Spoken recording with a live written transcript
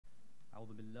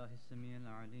أعوذ بالله السميع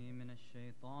العليم من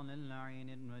الشيطان اللعين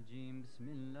الرجيم بسم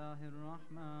الله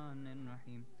الرحمن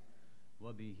الرحيم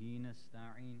وبه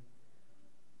نستعين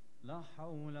لا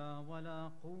حول ولا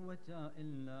قوة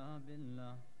إلا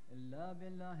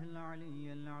بالله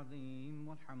العلي العظيم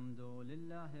والحمد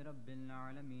لله رب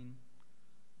العالمين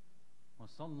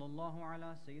وصلى الله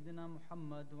على سيدنا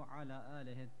محمد وعلى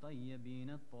آله الطيبين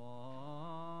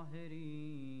الطاهرين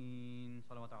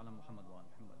صلوات على محمد وعلى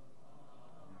محمد.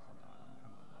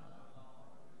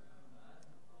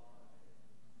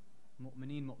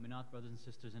 Mu'mineen, mu'minat, brothers and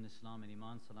sisters in Islam and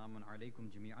Iman, salamun alaykum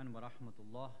jami'an wa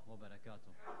rahmatullah wa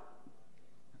barakatuh.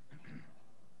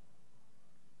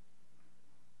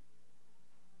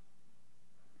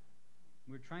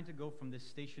 We're trying to go from this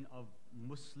station of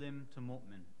Muslim to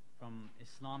mu'min, from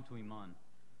Islam to Iman,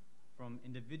 from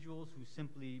individuals who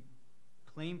simply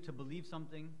claim to believe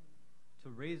something, to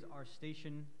raise our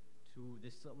station to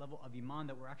this level of Iman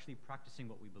that we're actually practicing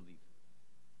what we believe.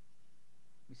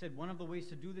 We said one of the ways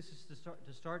to do this is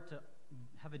to start to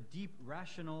have a deep,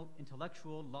 rational,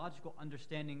 intellectual, logical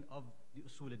understanding of the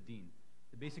usul ad-din,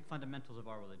 the basic fundamentals of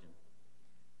our religion.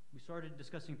 We started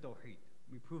discussing tawheed.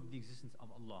 We proved the existence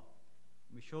of Allah.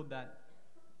 We showed that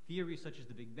theories such as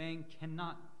the Big Bang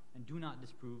cannot and do not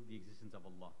disprove the existence of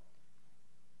Allah.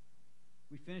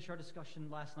 We finished our discussion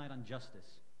last night on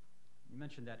justice. We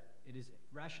mentioned that it is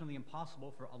rationally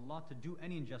impossible for Allah to do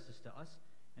any injustice to us.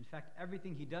 In fact,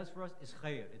 everything He does for us is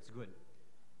khair, it's good.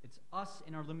 It's us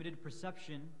in our limited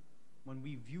perception when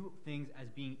we view things as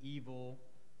being evil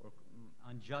or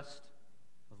unjust,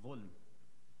 dhulm.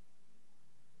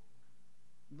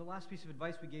 The last piece of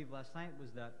advice we gave last night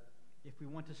was that if we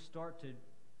want to start to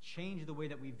change the way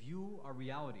that we view our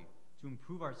reality, to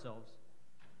improve ourselves,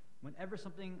 whenever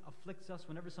something afflicts us,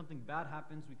 whenever something bad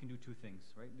happens, we can do two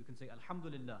things, right? We can say,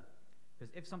 Alhamdulillah.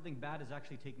 Because if something bad is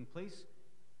actually taking place,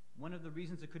 one of the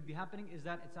reasons it could be happening is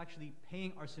that it's actually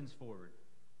paying our sins forward.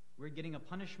 We're getting a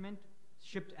punishment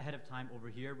shipped ahead of time over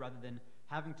here rather than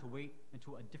having to wait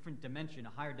into a different dimension, a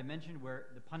higher dimension where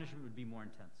the punishment would be more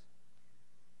intense.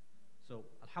 So,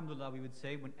 Alhamdulillah, we would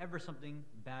say whenever something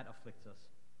bad afflicts us.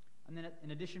 And then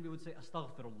in addition, we would say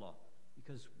Astaghfirullah,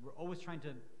 because we're always trying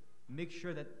to make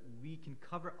sure that we can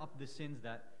cover up the sins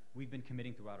that we've been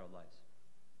committing throughout our lives.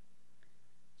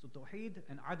 So Tawheed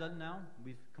and Adl now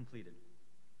we've completed.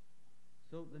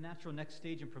 So the natural next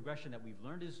stage in progression that we've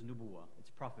learned is Nubuwah, it's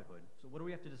prophethood. So what do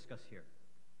we have to discuss here?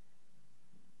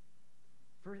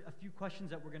 First, a few questions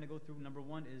that we're going to go through. Number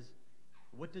one is,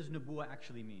 what does Nubuwah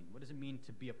actually mean? What does it mean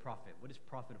to be a prophet? What is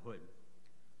prophethood?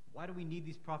 Why do we need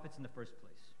these prophets in the first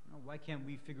place? Why can't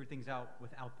we figure things out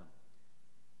without them?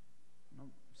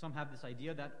 Some have this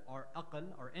idea that our aql,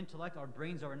 our intellect, our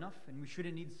brains are enough and we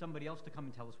shouldn't need somebody else to come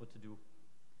and tell us what to do.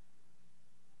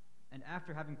 And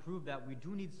after having proved that we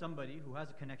do need somebody who has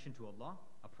a connection to Allah,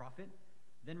 a prophet,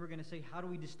 then we're going to say, how do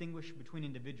we distinguish between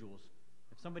individuals?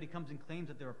 If somebody comes and claims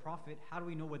that they're a prophet, how do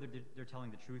we know whether they're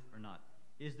telling the truth or not?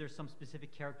 Is there some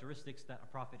specific characteristics that a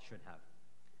prophet should have?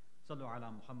 Sallu ala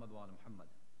Muhammad wa ala Muhammad.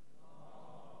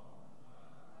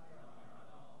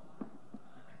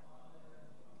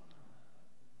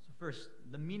 So first,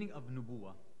 the meaning of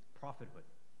nubuwah, prophethood.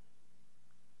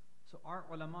 So our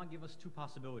ulama give us two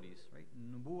possibilities, right?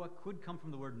 Nubuwah could come from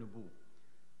the word nubu.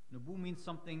 Nubu means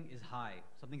something is high,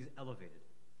 something is elevated.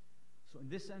 So in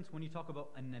this sense, when you talk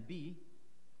about a nabi,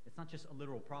 it's not just a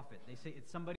literal prophet. They say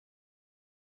it's somebody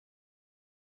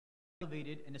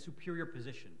elevated in a superior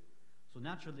position. So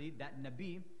naturally, that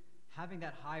nabi, having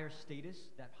that higher status,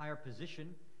 that higher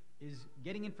position, is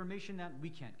getting information that we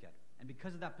can't get. And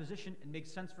because of that position, it makes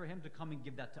sense for him to come and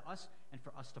give that to us and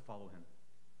for us to follow him.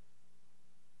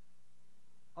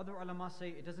 Other ulama say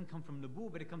it doesn't come from Nubu,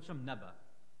 but it comes from Naba.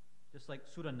 Just like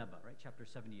Surah Naba, right? Chapter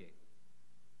 78.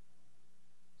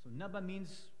 So Naba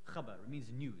means khabar, it means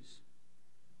news.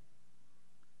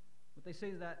 What they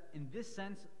say is that in this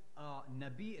sense,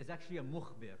 Nabi is actually a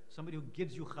mukhbir, somebody who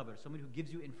gives you khabar, somebody who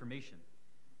gives you information.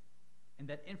 And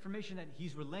that information that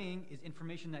he's relaying is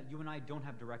information that you and I don't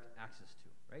have direct access to,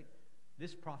 right?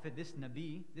 This prophet, this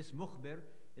Nabi, this mukhbir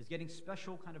is getting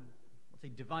special kind of, let's say,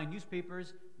 divine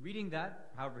newspapers, reading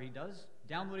that, however he does,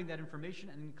 downloading that information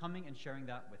and coming and sharing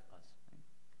that with us. Right?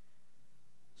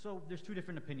 So there's two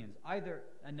different opinions. Either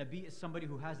a Nabi is somebody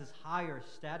who has this higher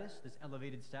status, this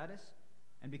elevated status,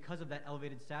 and because of that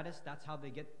elevated status, that's how they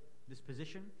get this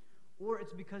position. Or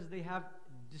it's because they have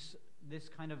this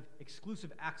kind of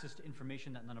exclusive access to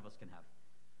information that none of us can have.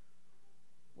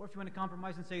 Or if you want to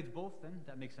compromise and say it's both, then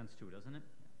that makes sense too, doesn't it?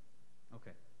 Yeah.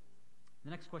 Okay. The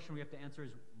next question we have to answer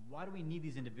is, why do we need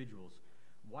these individuals?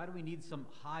 Why do we need some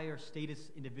higher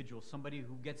status individual, somebody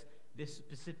who gets this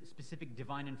specific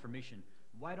divine information.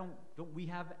 Why don't we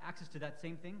have access to that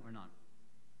same thing or not?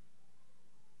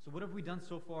 So what have we done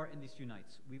so far in these few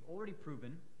nights? We've already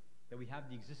proven that we have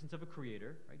the existence of a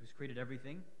creator, right, who's created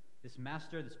everything, this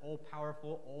master, this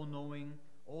all-powerful, all-knowing,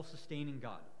 all-sustaining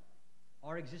God.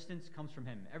 Our existence comes from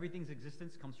him. Everything's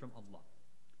existence comes from Allah.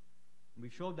 And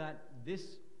we've showed that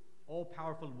this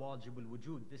all-powerful wajibul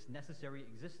wujud, this necessary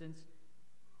existence,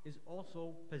 is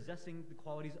also possessing the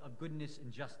qualities of goodness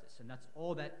and justice. And that's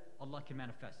all that Allah can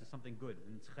manifest, is something good,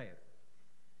 and it's khair.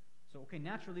 So, okay,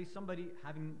 naturally, somebody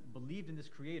having believed in this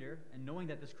creator and knowing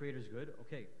that this creator is good,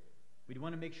 okay, we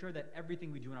want to make sure that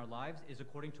everything we do in our lives is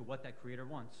according to what that creator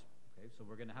wants. Okay, so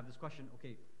we're going to have this question,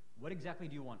 okay, what exactly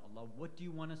do you want, Allah? What do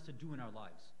you want us to do in our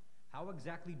lives? How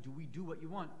exactly do we do what you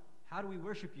want? How do we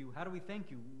worship you? How do we thank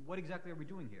you? What exactly are we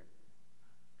doing here?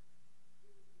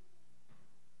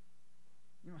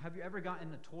 You know, have you ever gotten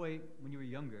a toy when you were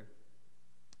younger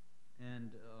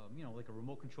and, you know, like a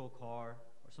remote control car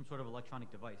or some sort of electronic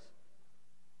device?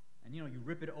 And, you know, you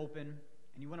rip it open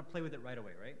and you want to play with it right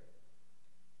away, right?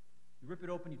 You rip it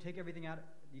open, you take everything out,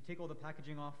 you take all the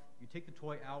packaging off, you take the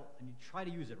toy out, and you try to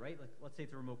use it, right? Like, let's say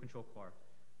it's a remote control car.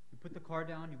 You put the car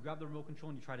down, you grab the remote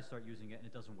control, and you try to start using it, and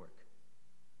it doesn't work.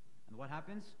 And what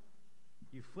happens?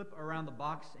 You flip around the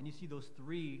box, and you see those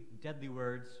 3 deadly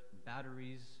words,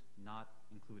 batteries not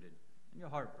included. And your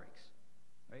heart breaks,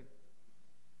 right?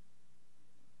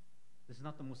 This is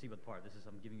not the musibat part. This is,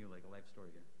 I'm giving you like a life story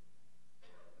here.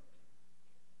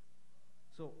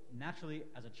 So naturally,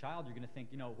 as a child, you're going to think,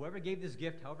 you know, whoever gave this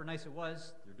gift, however nice it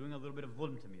was, they're doing a little bit of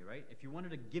dhulm to me, right? If you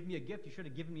wanted to give me a gift, you should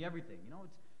have given me everything. You know,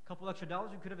 it's a couple extra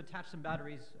dollars, you could have attached some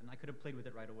batteries, and I could have played with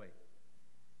it right away.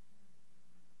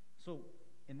 So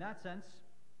in that sense,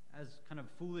 as kind of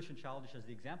foolish and childish as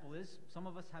the example is, some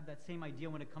of us have that same idea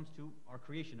when it comes to our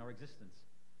creation, our existence.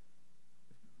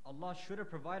 Allah should have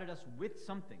provided us with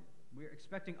something. We're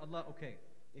expecting Allah, okay,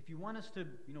 if you want us to,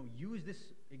 you know, use this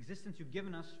existence you've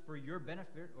given us for your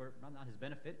benefit, or not his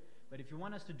benefit, but if you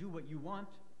want us to do what you want,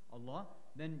 Allah,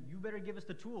 then you better give us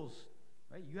the tools,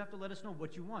 right? You have to let us know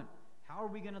what you want. How are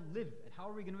we going to live? How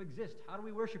are we going to exist? How do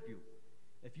we worship you?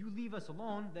 If you leave us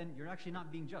alone, then you're actually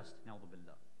not being just. Na'udhu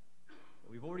billah.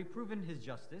 We've already proven his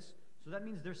justice, so that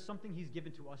means there's something he's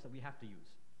given to us that we have to use.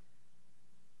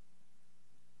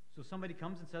 So somebody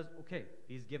comes and says, okay,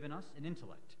 he's given us an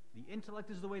intellect. The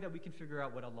intellect is the way that we can figure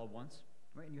out what Allah wants,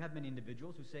 right? And you have many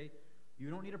individuals who say, you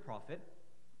don't need a prophet,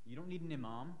 you don't need an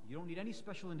imam, you don't need any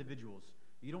special individuals.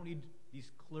 You don't need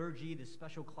these clergy, this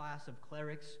special class of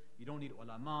clerics. You don't need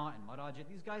ulama and marajit.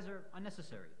 These guys are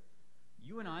unnecessary.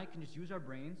 You and I can just use our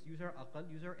brains, use our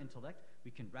aql, use our intellect.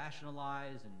 We can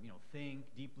rationalize and, you know, think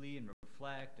deeply and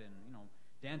reflect and, you know,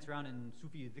 dance around in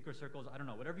Sufi dhikr circles. I don't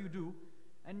know, whatever you do.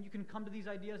 And you can come to these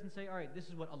ideas and say, all right, this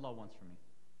is what Allah wants from me.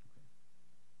 Okay.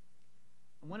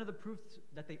 And one of the proofs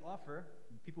that they offer,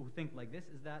 people who think like this,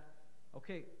 is that,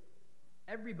 okay,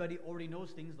 everybody already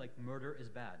knows things like murder is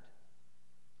bad.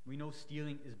 We know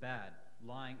stealing is bad.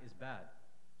 Lying is bad.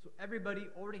 So everybody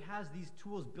already has these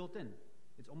tools built in.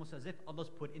 It's almost as if Allah's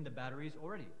put in the batteries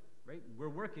already, right? We're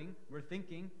working, we're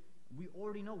thinking, we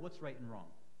already know what's right and wrong.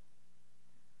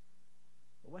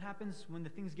 But what happens when the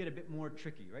things get a bit more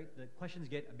tricky, right? The questions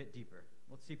get a bit deeper.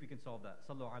 Let's see if we can solve that.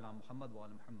 Sallu ala Muhammad wa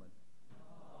ala Muhammad.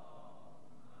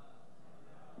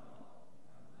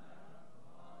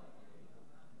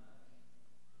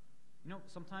 You know,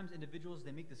 sometimes individuals,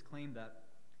 they make this claim that,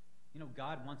 you know,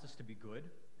 God wants us to be good,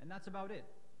 and that's about it.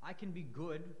 I can be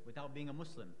good without being a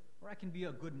Muslim, or I can be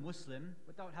a good Muslim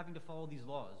without having to follow these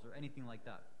laws or anything like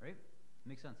that, right?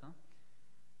 Makes sense, huh?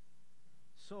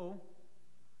 So,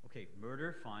 okay,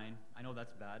 murder, fine. I know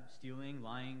that's bad. Stealing,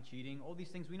 lying, cheating, all these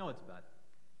things, we know it's bad.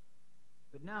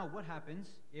 But now, what happens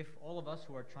if all of us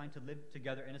who are trying to live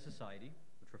together in a society,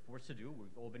 which we're forced to do,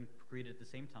 we've all been created at the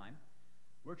same time,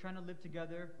 we're trying to live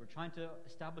together, we're trying to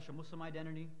establish a Muslim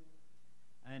identity,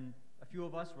 and a few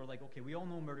of us were like, okay, we all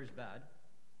know murder's bad,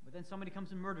 but then somebody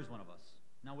comes and murders one of us.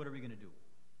 Now what are we going to do?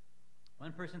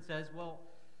 One person says, well,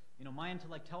 you know, my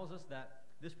intellect tells us that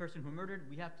this person who murdered,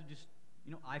 we have to just,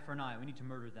 you know, eye for an eye, we need to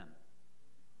murder them.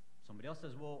 Somebody else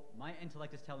says, well, my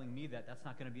intellect is telling me that that's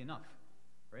not going to be enough,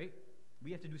 right?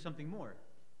 We have to do something more.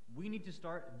 We need to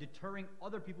start deterring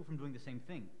other people from doing the same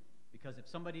thing, because if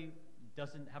somebody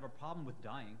doesn't have a problem with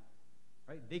dying,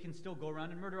 right, they can still go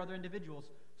around and murder other individuals.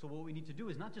 So what we need to do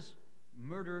is not just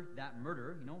murder that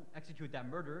murderer, you know, execute that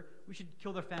murderer, we should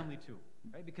kill their family too,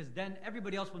 right? Because then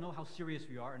everybody else will know how serious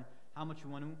we are and how much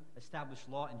we want to establish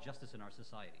law and justice in our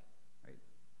society, right?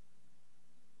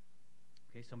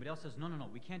 Okay, somebody else says, no,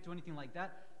 we can't do anything like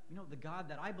that. the God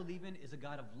that I believe in is a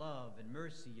God of love and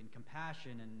mercy and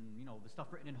compassion and, the stuff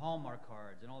written in Hallmark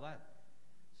cards and all that.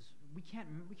 We can't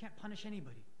punish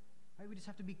anybody, right? We just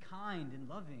have to be kind and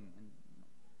loving. And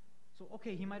so,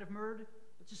 okay, he might have murdered,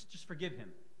 but just forgive him.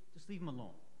 Just leave him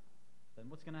alone. Then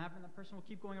what's going to happen? That person will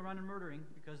keep going around and murdering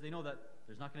because they know that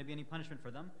there's not going to be any punishment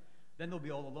for them. Then they'll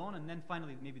be all alone, and then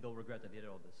finally maybe they'll regret that they did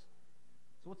all this.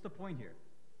 So what's the point here?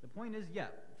 The point is, yeah,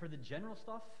 for the general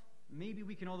stuff, maybe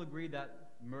we can all agree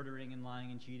that murdering and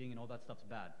lying and cheating and all that stuff's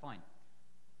bad. Fine.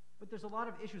 But there's a lot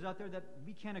of issues out there that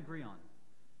we can't agree on,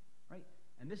 right?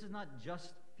 And this is not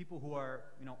just people who are,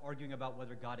 arguing about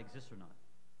whether God exists or not.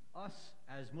 Us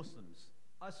as Muslims,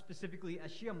 us specifically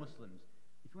as Shia Muslims,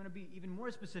 if you want to be even more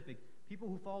specific, people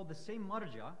who follow the same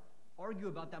marja argue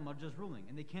about that marja's ruling,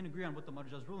 and they can't agree on what the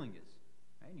marja's ruling is.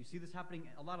 Right? And you see this happening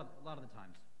a lot of the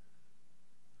times.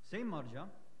 Same marja,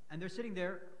 and they're sitting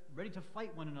there ready to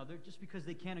fight one another just because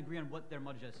they can't agree on what their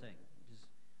marja is saying.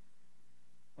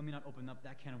 Let me not open up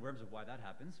that can of worms of why that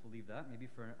happens. We'll leave that maybe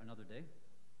for another day.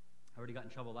 I already got in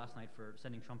trouble last night for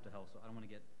sending Trump to hell, so I don't want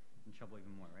to get in trouble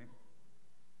even more, right?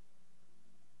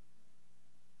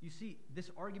 You see, this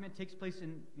argument takes place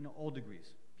in all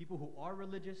degrees. People who are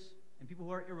religious and people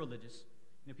who are irreligious.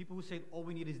 People who say all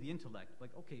we need is the intellect. Like,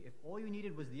 okay, if all you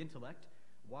needed was the intellect,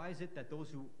 why is it that those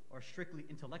who are strictly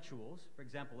intellectuals, for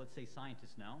example, let's say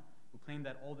scientists now, who claim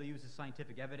that all they use is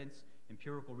scientific evidence,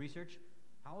 empirical research,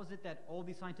 how is it that all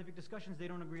these scientific discussions, they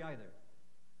don't agree either,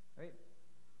 right?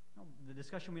 No, the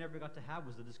discussion we never got to have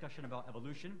was the discussion about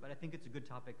evolution, but I think it's a good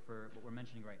topic for what we're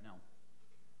mentioning right now.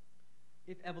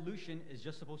 If evolution is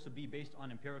just supposed to be based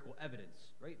on empirical evidence,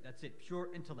 right? That's it, pure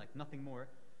intellect, nothing more,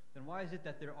 then why is it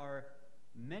that there are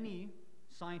many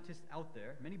scientists out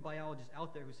there, many biologists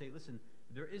out there who say, listen,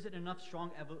 there isn't enough strong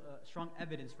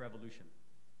evidence for evolution.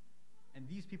 And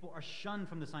these people are shunned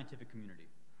from the scientific community.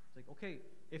 It's like, okay,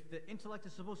 if the intellect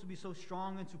is supposed to be so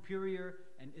strong and superior,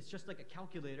 and it's just like a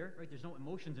calculator, right? There's no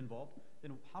emotions involved,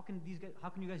 then how can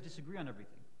you guys disagree on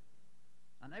everything?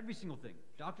 On every single thing.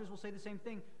 Doctors will say the same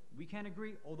thing. We can't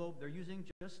agree, although they're using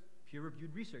just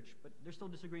peer-reviewed research, but they're still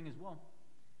disagreeing as well.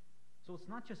 So it's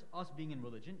not just us being in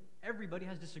religion. Everybody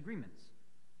has disagreements.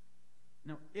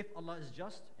 Now, if Allah is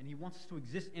just and He wants us to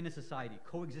exist in a society,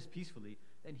 coexist peacefully,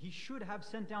 then He should have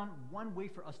sent down one way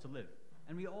for us to live.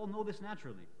 And we all know this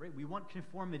naturally, right? We want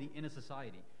conformity in a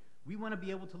society. We want to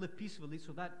be able to live peacefully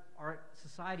so that our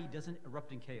society doesn't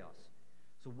erupt in chaos.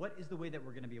 So what is the way that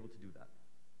we're going to be able to do that?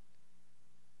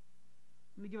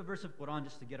 Let me give a verse of Quran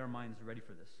just to get our minds ready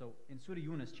for this. So in Surah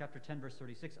Yunus, chapter 10, verse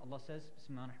 36, Allah says,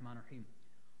 Bismillah ar-Rahman ar-Rahim,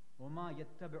 وَمَا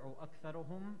يَتَّبِعُ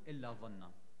أَكْثَرُهُمْ إِلَّا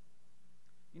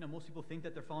ظَنًّا. Most people think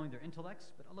that they're following their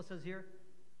intellects, but Allah says here,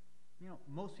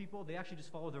 most people, they actually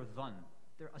just follow their dhann,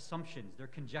 their assumptions, their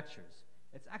conjectures.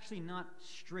 It's actually not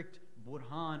strict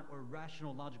burhan or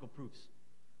rational logical proofs.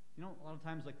 A lot of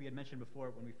times, like we had mentioned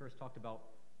before when we first talked about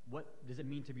what does it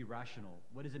mean to be rational,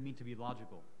 what does it mean to be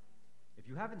logical. If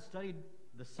you haven't studied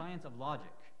the science of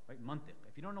logic, right, mantiq,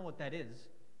 if you don't know what that is,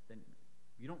 then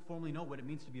you don't formally know what it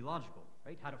means to be logical,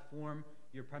 right? How to form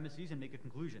your premises and make a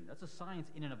conclusion. That's a science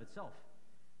in and of itself.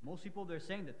 Most people, they're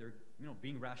saying that they're,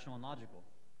 being rational and logical.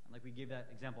 And like we gave that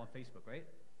example on Facebook, right?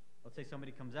 Let's say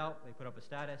somebody comes out, they put up a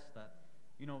status that,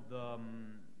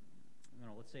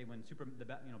 let's say when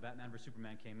Batman vs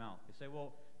Superman came out, they say,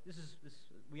 well,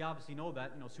 we obviously know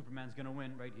that, Superman's gonna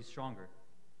win, right? He's stronger.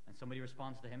 And somebody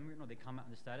responds to him, they comment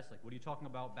on the status, like, what are you talking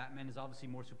about? Batman is obviously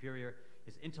more superior.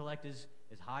 His intellect is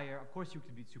higher. Of course you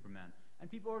could beat Superman.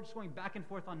 And people are just going back and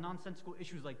forth on nonsensical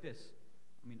issues like this.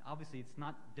 Obviously it's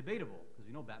not debatable, because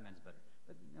we know Batman's better.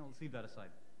 But, let's leave that aside.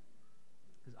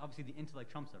 Because obviously the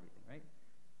intellect trumps everything, right?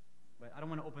 But I don't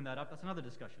want to open that up. That's another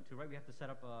discussion too, right? We have to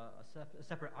set up a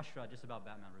separate ashra just about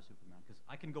Batman versus Superman, because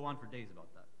I can go on for days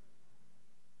about that.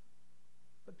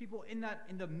 But people in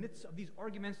the midst of these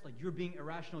arguments, like you're being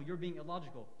irrational, you're being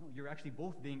illogical. No, you're actually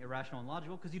both being irrational and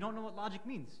logical because you don't know what logic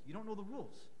means. You don't know the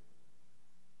rules.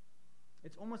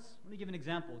 It's almost, let me give an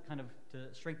example kind of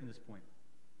to strengthen this point.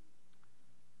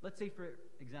 Let's say, for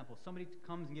example, somebody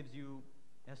comes and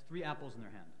has 3 apples in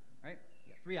their hand, right?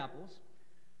 You got 3 apples,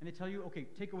 and they tell you, okay,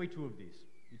 take away 2 of these.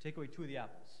 You take away 2 of the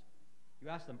apples. You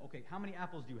ask them, okay, how many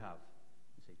apples do you have?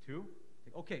 You say 2.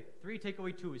 Okay, 3 take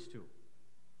away 2 is 2.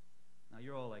 Now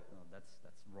you're all like, oh, that's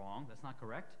wrong. That's not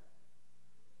correct.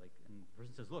 And the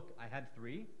person says, look, I had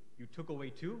 3. You took away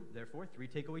 2. Therefore, 3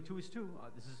 take away 2 is 2.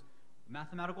 This is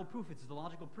mathematical proof. It's the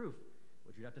logical proof.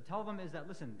 What you have to tell them is that,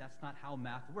 listen, that's not how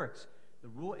math works. The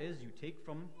rule is you take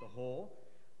from the whole.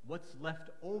 What's left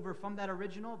over from that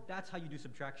original, that's how you do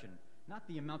subtraction. Not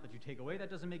the amount that you take away.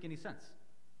 That doesn't make any sense.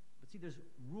 But see, there's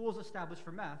rules established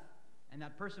for math, And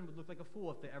that person would look like a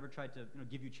fool if they ever tried to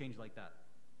give you change like that.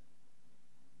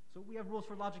 So we have rules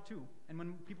for logic too. And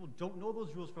when people don't know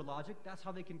those rules for logic, that's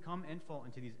how they can come and fall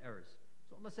into these errors.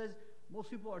 So Allah says, most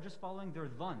people are just following their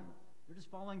dhann. They're just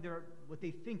following what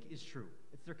they think is true.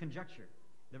 It's their conjecture.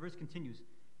 The verse continues,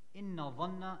 Inna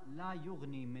dhanna la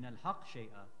yughni min al-haq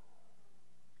shay'a.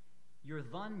 Your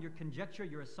dhann, your conjecture,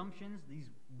 your assumptions, these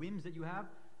whims that you have,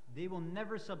 they will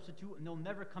never substitute and they'll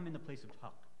never come in the place of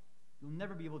haqq. You'll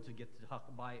never be able to get to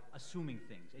haqq by assuming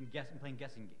things and playing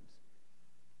guessing games.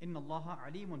 Inna Allaha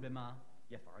alimun bima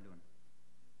yaf'alun.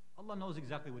 Allah knows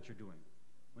exactly what you're doing.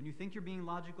 When you think you're being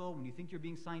logical, when you think you're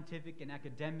being scientific and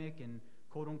academic and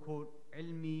quote-unquote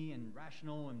ilmi and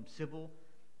rational and civil,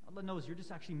 Allah knows you're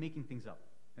just actually making things up.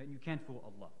 Right? You can't fool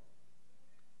Allah.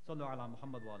 Sallu ala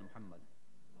Muhammad wa ala Muhammad.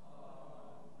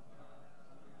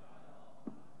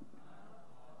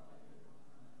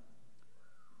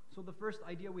 So the first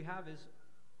idea we have is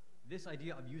this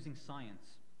idea of using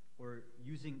science or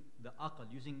using the aql,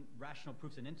 using rational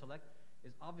proofs and intellect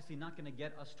is obviously not going to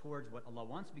get us towards what Allah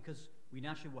wants because we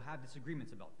naturally will have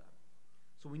disagreements about that.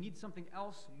 So we need something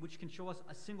else which can show us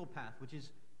a single path, which is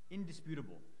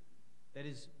indisputable, that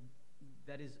is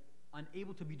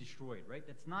unable to be destroyed, right?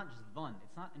 That's not just dhann,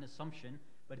 it's not an assumption,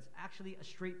 but it's actually a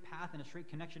straight path and a straight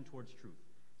connection towards truth.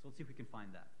 So let's see if we can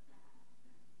find that.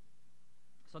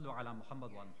 Sallu ala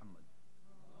Muhammad wa ala Muhammad.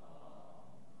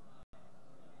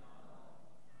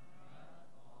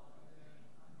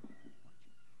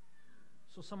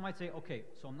 So some might say, okay,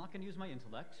 so I'm not going to use my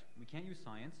intellect. We can't use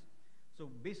science. So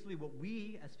basically what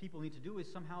we as people need to do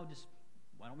is somehow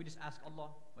why don't we just ask Allah?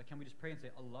 Why can't we just pray and say,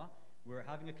 Allah, we're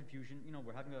having a confusion,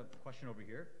 we're having a question over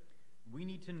here. We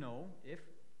need to know if,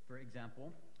 for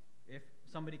example, if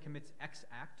somebody commits X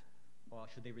act,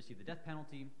 should they receive the death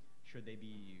penalty? Should they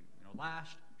be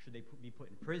lashed? Should they be put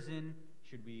in prison?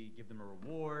 Should we give them a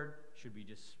reward? Should we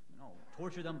just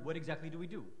torture them? What exactly do we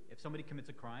do? If somebody commits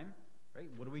a crime, right,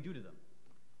 what do we do to them?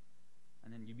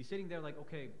 And then you'd be sitting there like,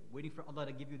 okay, waiting for Allah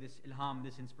to give you this ilham,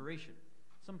 this inspiration.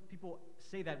 Some people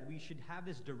say that we should have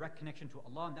this direct connection to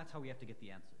Allah and that's how we have to get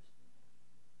the answers.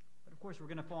 But of course we're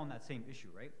going to fall on that same issue,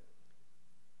 right?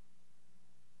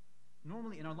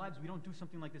 Normally in our lives we don't do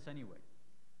something like this anyway,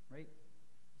 right?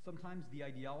 Sometimes the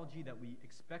ideology that we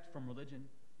expect from religion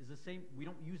is the same. We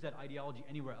don't use that ideology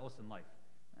anywhere else in life.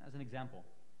 As an example,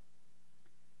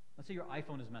 let's say your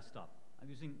iPhone is messed up. I'm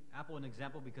using Apple as an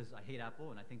example because I hate Apple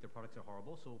and I think their products are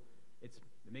horrible. So it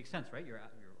makes sense, right? Your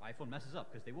iPhone messes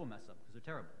up because they will mess up because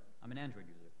they're terrible. I'm an Android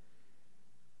user.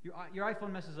 Your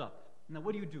iPhone messes up. Now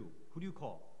what do? Who do you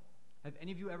call? Have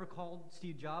any of you ever called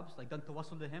Steve Jobs, like done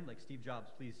tawassul to him, like Steve Jobs,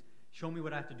 please show me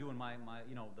what I have to do when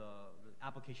the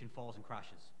application falls and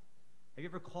crashes? Have you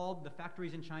ever called the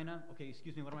factories in China? Okay,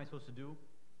 excuse me, what am I supposed to do?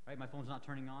 Right, my phone's not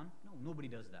turning on. No, nobody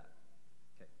does that.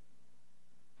 Okay.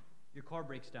 Your car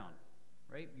breaks down,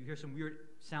 right? You hear some weird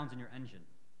sounds in your engine.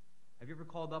 Have you ever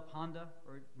called up Honda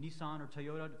or Nissan or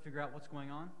Toyota to figure out what's going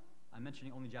on? I'm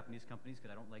mentioning only Japanese companies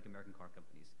because I don't like American car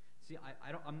companies. See,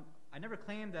 I never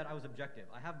claimed that I was objective.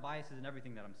 I have biases in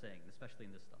everything that I'm saying, especially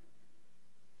in this stuff.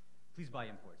 Please buy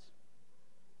imports.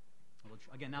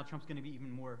 Again, now Trump's going to be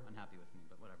even more unhappy with me,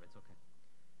 but whatever, it's okay.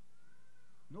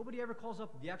 Nobody ever calls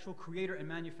up the actual creator and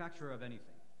manufacturer of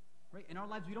anything, right? In our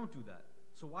lives, we don't do that.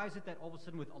 So why is it that all of a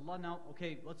sudden with Allah now,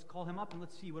 okay, let's call him up and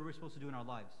let's see what we're supposed to do in our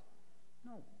lives?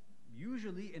 No.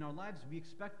 Usually in our lives, we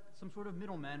expect some sort of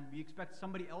middleman. We expect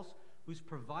somebody else who's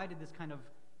provided this kind of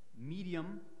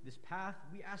medium, this path.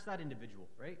 We ask that individual,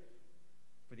 right?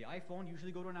 For the iPhone, you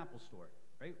usually go to an Apple store,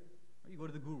 right? Or you go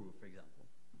to the guru, for example.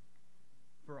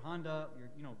 For Honda,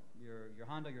 your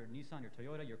Honda, your Nissan, your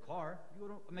Toyota, your car, you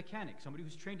go to a mechanic, somebody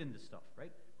who's trained in this stuff,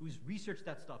 right? Who's researched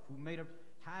that stuff, who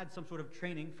had some sort of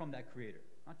training from that creator,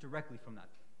 not directly from that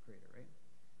creator, right?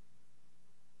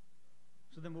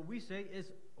 So then what we say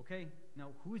is, okay, now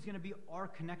who is going to be our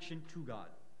connection to God?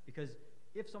 Because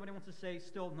if somebody wants to say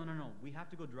still, no, we have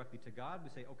to go directly to God, we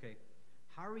say, okay,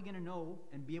 how are we going to know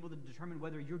and be able to determine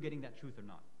whether you're getting that truth or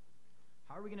not?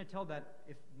 How are we going to tell that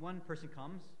if one person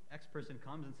comes, X person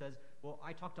comes and says, well,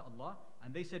 I talked to Allah,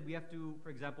 and they said we have to, for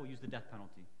example, use the death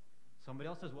penalty. Somebody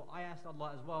else says, well, I asked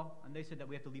Allah as well, and they said that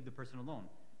we have to leave the person alone.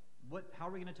 How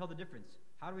are we going to tell the difference?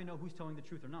 How do we know who's telling the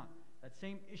truth or not? That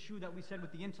same issue that we said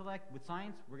with the intellect, with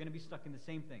science, we're going to be stuck in the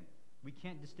same thing. We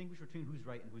can't distinguish between who's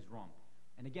right and who's wrong.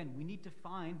 And again, we need to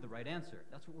find the right answer.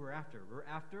 That's what we're after. We're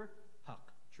after haqq,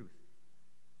 truth.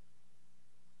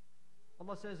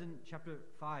 Allah says in chapter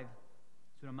 5,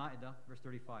 Surah Ma'idah, verse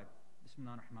 35,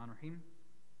 Bismillah ar-Rahman ar-Rahim,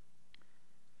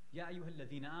 Ya ayyuha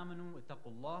alladhina amanu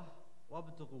ittaqullah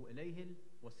wabtaghu ilayhi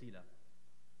al-wasila.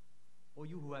 O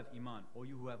you who have iman, O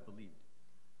you who have believed,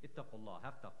 Ittaqullah,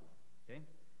 have taqwa. Okay?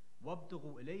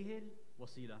 وَابْتُغُوا إِلَيْهِ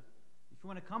الْوَسِيلَةِ. If you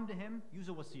want to come to him, use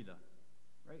a wasila.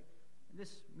 Right? And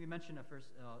this we mentioned at first,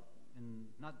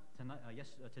 not tonight,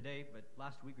 today, but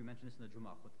last week we mentioned this in the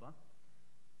Jumu'ah khutbah.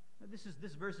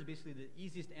 This verse is basically the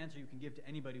easiest answer you can give to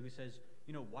anybody who says,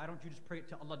 why don't you just pray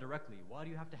to Allah directly? Why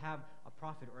do you have to have a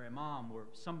prophet or imam or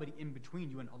somebody in between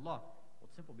you and Allah? Well,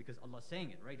 it's simple, because Allah's saying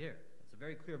it right here. It's a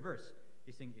very clear verse.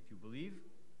 He's saying, if you believe,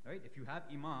 right? If you have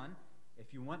iman,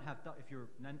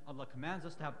 Allah commands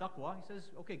us to have taqwa, He says,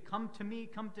 okay, come to me,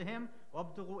 come to Him.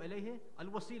 وَابْتُغُوا إِلَيْهِ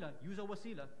الْوَسِيلَةِ. Use a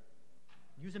wasila.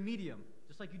 Use a medium,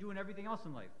 just like you do in everything else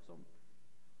in life. So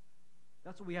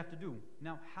that's what we have to do.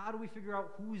 Now, how do we figure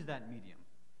out who's that medium?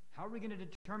 How are we going to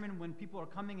determine when people are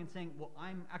coming and saying, well,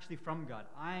 I'm actually from God,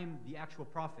 I'm the actual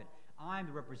prophet, I'm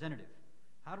the representative?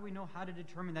 How do we know how to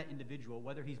determine that individual,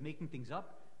 whether he's making things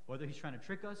up, whether he's trying to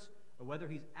trick us, or whether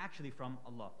he's actually from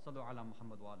Allah? Sallu ala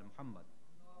Muhammad wa ala Muhammad.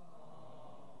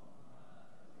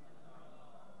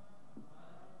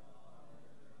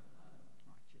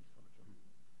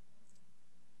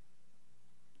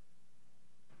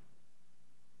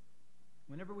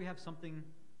 Whenever we have something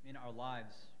in our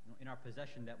lives, in our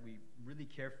possession that we really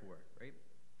care for, right?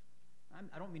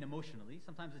 I don't mean emotionally.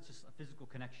 Sometimes it's just a physical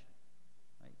connection,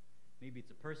 right? Maybe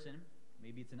it's a person.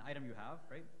 Maybe it's an item you have,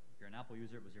 right? If you're an Apple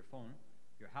user, it was your phone,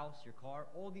 your house, your car,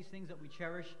 all these things that we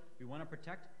cherish, we want to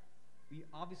protect. We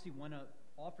obviously want to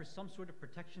offer some sort of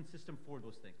protection system for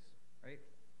those things, right?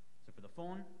 So for the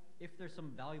phone, if there's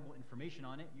some valuable information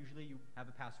on it, usually you have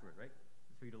a password, right?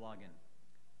 It's for you to log in.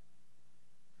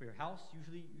 For your house,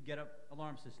 usually you get an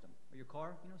alarm system. Or your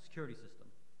car, security system.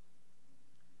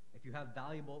 If you have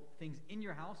valuable things in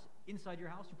your house, inside your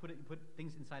house, you put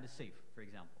things inside a safe, for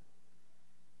example.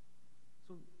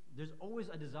 So there's always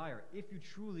a desire. If you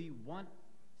truly want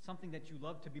something that you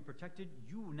love to be protected,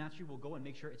 you naturally will go and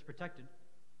make sure it's protected.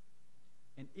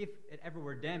 And if it ever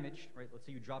were damaged, right, let's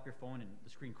say you drop your phone and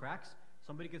the screen cracks,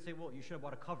 somebody could say, well, you should have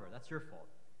bought a cover. That's your fault.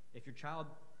 If your child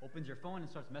opens your phone and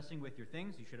starts messing with your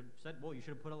things, you should have said, well, you should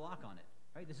have put a lock on it.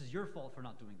 Right? This is your fault for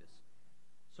not doing this.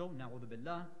 So, na'udhu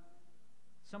billah,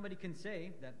 somebody can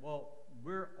say that, well,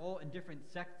 we're all in different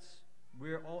sects,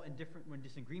 we're in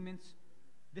disagreements.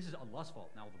 This is Allah's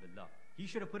fault, na'udhu billah. He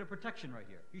should have put a protection right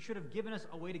here. He should have given us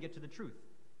a way to get to the truth.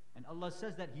 And Allah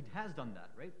says that He has done that,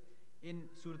 right? In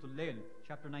Surah Al-Layl,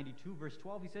 chapter 92, verse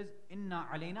 12, He says, Inna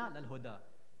alayna lal huda.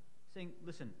 Saying,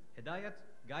 listen, hidayat,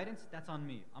 guidance, that's on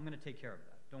me. I'm going to take care of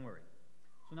that. Don't worry.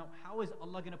 So now, how is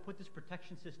Allah going to put this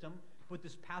protection system, put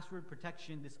this password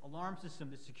protection, this alarm system,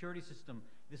 this security system,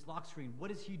 this lock screen? What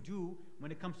does He do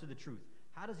when it comes to the truth?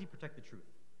 How does He protect the truth?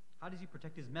 How does He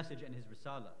protect His message and His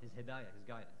risala, His hidayah, His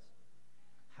guidance?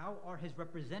 How are His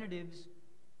representatives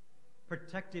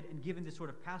protected and given this sort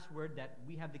of password that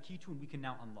we have the key to and we can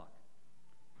now unlock?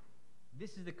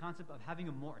 This is the concept of having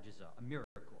a mu'jiza, a miracle.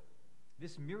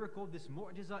 This miracle, this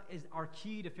mu'jiza is our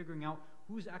key to figuring out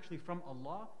who's actually from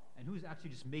Allah and who's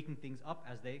actually just making things up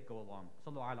as they go along.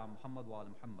 Sallu ala Muhammad wa ala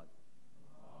Muhammad.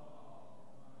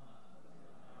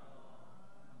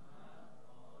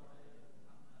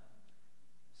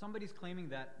 Somebody's claiming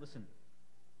that, listen,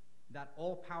 that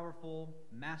all-powerful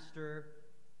master,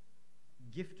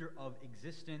 gifter of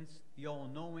existence, the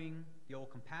all-knowing, the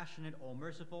all-compassionate,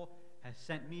 all-merciful, has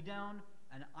sent me down,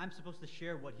 and I'm supposed to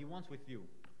share what He wants with you.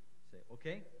 Say,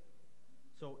 okay?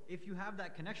 So if you have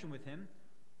that connection with Him,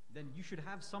 then you should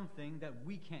have something that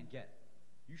we can't get.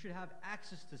 You should have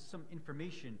access to some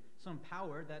information, some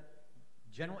power that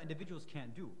general individuals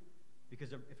can't do.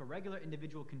 Because if a regular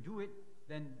individual can do it,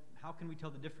 then how can we tell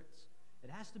the difference? It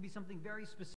has to be something very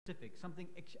specific, something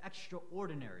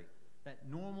extraordinary that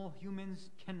normal humans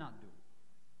cannot do.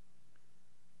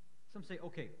 Some say,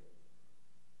 okay,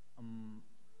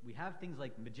 we have things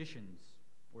like magicians,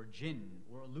 or jinn,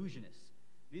 or illusionists.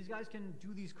 These guys can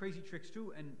do these crazy tricks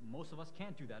too, and most of us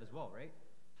can't do that as well, right?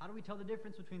 How do we tell the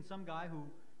difference between some guy who,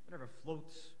 whatever,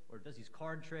 floats, or does these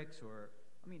card tricks, or,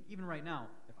 even right now,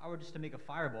 if I were just to make a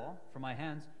fireball from my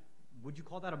hands, would you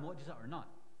call that a mu'jiza or not?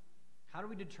 How do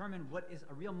we determine what is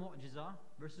a real mu'jiza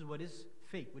versus what is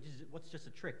fake, what's just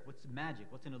a trick, what's magic,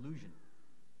 what's an illusion?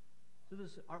 So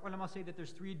our ulama say that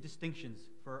there's three distinctions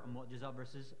for a mu'jiza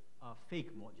versus a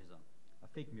fake mu'jiza, a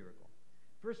fake miracle.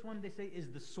 First one, they say, is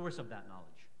the source of that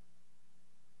knowledge.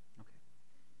 Okay.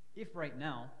 If right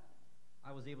now,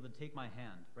 I was able to take my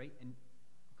hand, right, and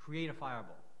create a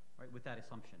fireball, right, with that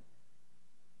assumption.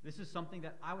 This is something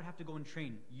that I would have to go and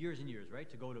train years and years, right,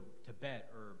 to go to Tibet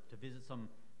or to visit some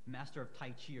master of Tai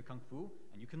Chi or Kung Fu,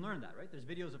 and you can learn that, right? There's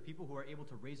videos of people who are able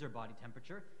to raise their body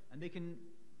temperature, and they can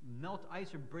melt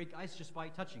ice or break ice just by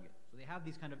touching it. So they have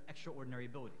these kind of extraordinary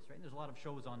abilities, right? And there's a lot of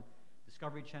shows on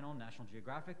Discovery Channel, National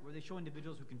Geographic, where they show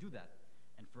individuals who can do that.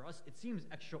 And for us, it seems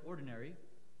extraordinary,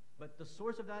 but the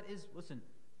source of that is, listen,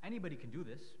 anybody can do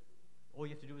this. All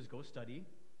you have to do is go study,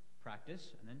 practice,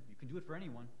 and then you can do it for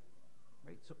anyone,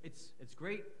 right? So it's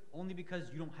great only because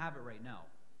you don't have it right now.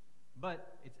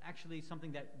 But it's actually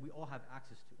something that we all have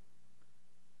access to.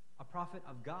 A prophet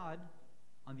of God,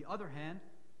 on the other hand,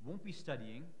 won't be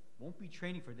studying, won't be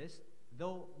training for this.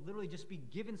 They'll literally just be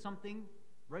given something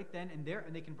right then and there,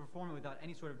 and they can perform it without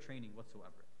any sort of training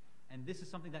whatsoever. And this is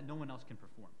something that no one else can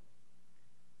perform.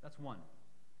 That's one.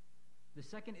 The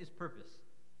second is purpose.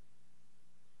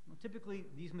 Well, typically,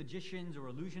 these magicians or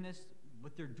illusionists,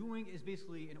 what they're doing is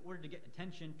basically in order to get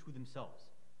attention to themselves,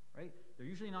 right? They're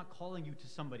usually not calling you to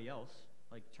somebody else,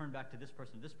 like turn back to this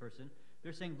person, this person.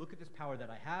 They're saying, look at this power that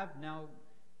I have. Now,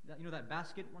 that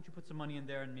basket, why don't you put some money in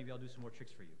there and maybe I'll do some more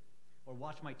tricks for you. Or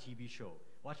watch my TV show,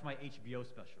 watch my HBO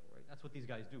special, right? That's what these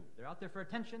guys do. They're out there for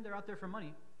attention, they're out there for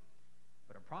money.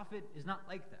 But a prophet is not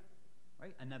like that,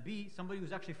 right? A Nabi, somebody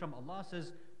who's actually from Allah,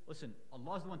 says, listen,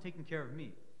 Allah's the one taking care of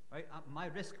me, right? My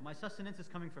risk, my sustenance is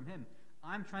coming from Him.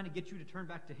 I'm trying to get you to turn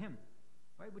back to Him,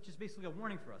 right? Which is basically a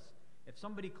warning for us. If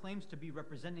somebody claims to be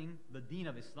representing the deen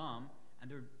of Islam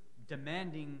and they're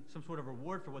demanding some sort of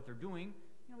reward for what they're doing,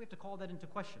 we have to call that into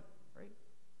question, right?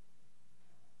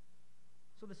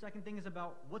 So the second thing is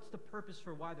about what's the purpose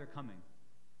for why they're coming.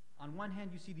 On one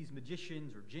hand, you see these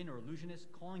magicians or jinn or illusionists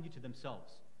calling you to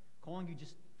themselves, calling you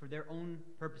just for their own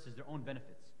purposes, their own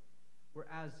benefits.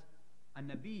 Whereas a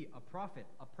Nabi, a prophet,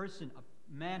 a person,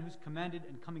 a man who's commanded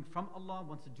and coming from Allah,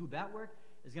 wants to do that work,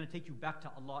 is going to take you back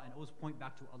to Allah and always point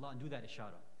back to Allah and do that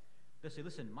ishara. They'll say,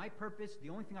 listen, my purpose, the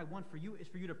only thing I want for you is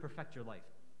for you to perfect your life,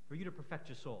 for you to perfect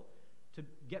your soul, to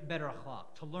get better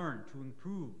akhlaq, to learn, to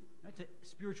improve, right, to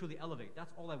spiritually elevate.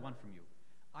 That's all I want from you.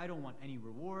 I don't want any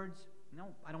rewards. No,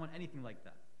 I don't want anything like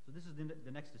that. So this is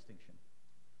the next distinction.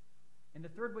 And the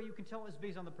third way you can tell is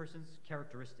based on the person's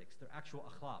characteristics, their actual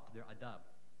akhlaq, their adab.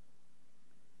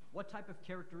 What type of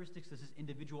characteristics does this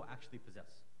individual actually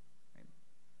possess? Right?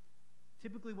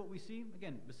 Typically what we see,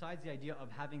 again, besides the idea of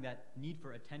having that need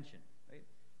for attention, right?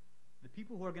 The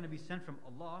people who are going to be sent from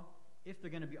Allah, if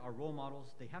they're going to be our role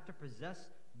models, they have to possess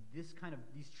these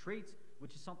traits,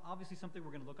 which is obviously something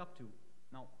we're going to look up to.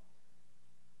 Now,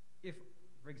 if,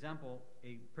 for example,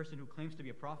 a person who claims to be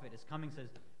a prophet is coming and says,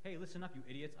 hey, listen up, you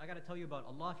idiots, I got to tell you about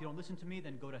Allah. If you don't listen to me,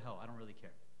 then go to hell. I don't really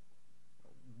care.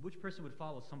 Which person would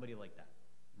follow somebody like that?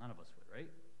 None of us would, right?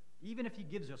 Even if he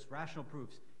gives us rational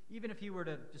proofs, even if he were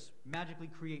to just magically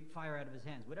create fire out of his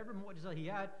hands, whatever mu'jiza he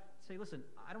had, say, listen,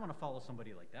 I don't want to follow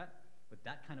somebody like that, with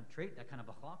that kind of trait, that kind of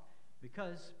akhlaq,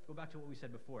 because, go back to what we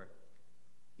said before,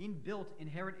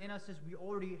 inherent in us is we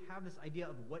already have this idea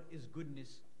of what is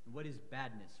goodness and what is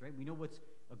badness, right? We know what's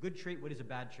a good trait, what is a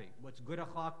bad trait, what's good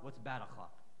akhlaq, what's bad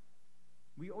akhlaq.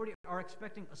 We already are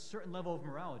expecting a certain level of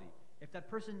morality. If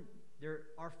that person,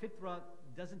 our fitrah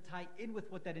doesn't tie in with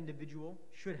what that individual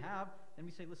should have, then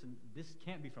we say, listen, this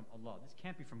can't be from Allah, this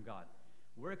can't be from God.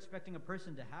 We're expecting a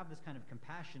person to have this kind of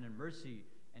compassion and mercy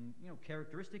and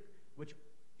characteristic which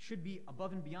should be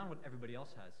above and beyond what everybody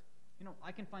else has.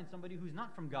 I can find somebody who's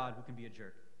not from God who can be a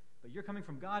jerk, but you're coming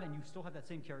from God and you still have that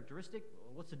same characteristic.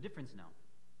 Well, what's the difference now?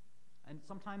 And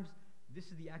sometimes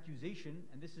this is the accusation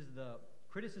and this is the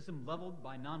criticism leveled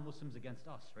by non-Muslims against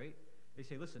us, right? They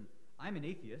say, listen, I'm an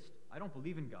atheist, I don't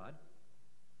believe in God.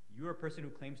 You're a person who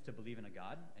claims to believe in a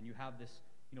God, and you have this,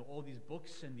 all these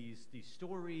books and these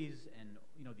stories and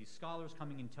these scholars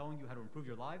coming and telling you how to improve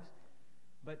your lives.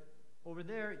 But over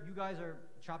there, you guys are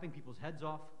chopping people's heads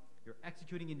off, you're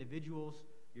executing individuals,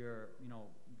 you're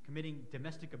committing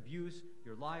domestic abuse,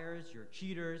 you're liars, you're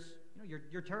cheaters,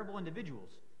 you're terrible individuals.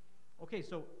 Okay,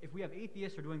 so if we have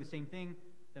atheists who are doing the same thing,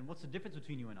 then what's the difference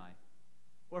between you and I?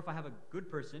 Or if I have a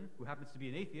good person who happens to be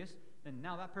an atheist, then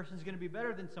now that person is going to be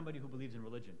better than somebody who believes in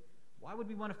religion. Why would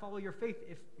we want to follow your faith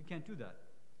if you can't do that?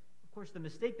 Of course, the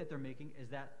mistake that they're making is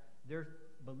that their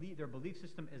belief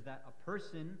system is that a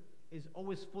person is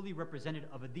always fully representative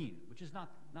of a deen, which is not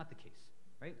the case,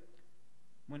 right?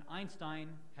 When Einstein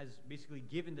has basically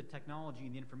given the technology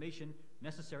and the information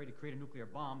necessary to create a nuclear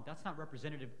bomb, that's not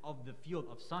representative of the field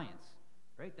of science,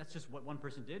 right? That's just what one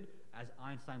person did, as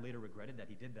Einstein later regretted that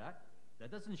he did that. That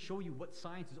doesn't show you what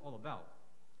science is all about.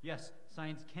 Yes,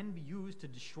 science can be used to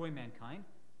destroy mankind.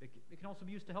 It can also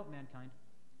be used to help mankind.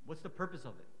 What's the purpose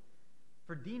of it?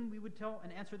 For deen, we would tell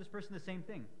and answer this person the same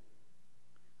thing.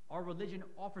 Our religion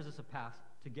offers us a path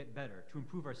to get better, to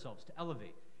improve ourselves, to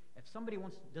elevate. If somebody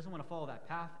doesn't want to follow that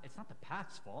path, it's not the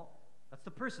path's fault. That's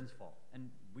the person's fault. And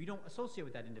we don't associate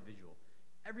with that individual.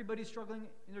 Everybody's struggling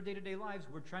in their day-to-day lives.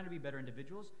 We're trying to be better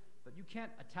individuals, but you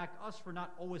can't attack us for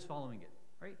not always following it.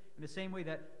 right? In the same way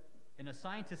that in a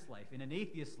scientist's life, in an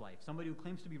atheist's life, somebody who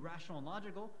claims to be rational and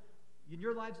logical, in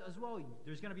your lives as well,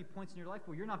 there's going to be points in your life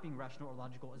where you're not being rational or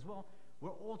logical as well.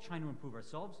 We're all trying to improve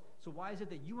ourselves. So why is it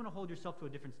that you want to hold yourself to a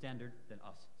different standard than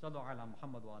us? Sallu ala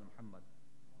Muhammad wa ala Muhammad.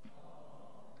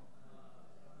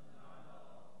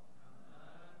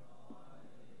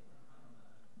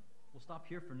 We'll stop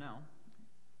here for now.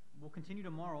 We'll continue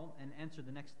tomorrow and answer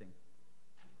the next thing.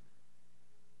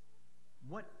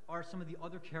 What are some of the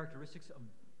other characteristics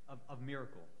of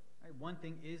miracle? Right? One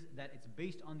thing is that it's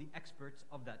based on the experts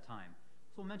of that time.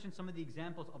 So we'll mention some of the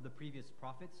examples of the previous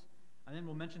prophets, and then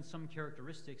we'll mention some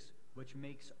characteristics which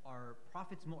makes our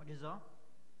prophet's mu'jiza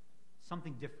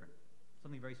something different,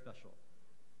 something very special,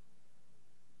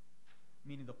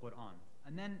 meaning the Quran.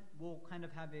 And then we'll kind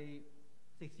of have a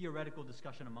theoretical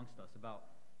discussion amongst us about,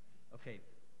 okay,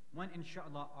 when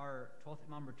inshallah our 12th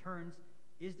Imam returns,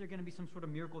 is there going to be some sort of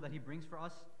miracle that he brings for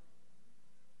us?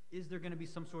 Is there going to be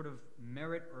some sort of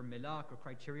merit or milak or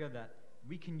criteria that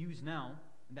we can use now,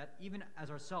 and that even as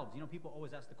ourselves, people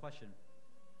always ask the question,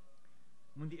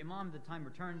 when the Imam at the time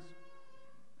returns,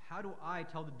 how do I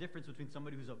tell the difference between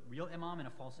somebody who's a real Imam and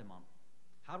a false Imam?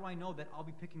 How do I know that I'll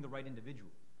be picking the right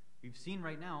individual? We've seen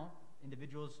right now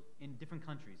individuals in different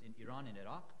countries, in Iran and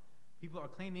Iraq, people are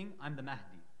claiming, I'm the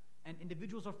Mahdi, and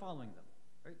individuals are following them,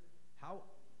 right? How,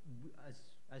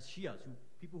 as Shias,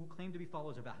 people who claim to be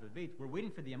followers of Ahlul Bayt, we're waiting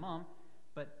for the Imam,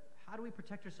 but how do we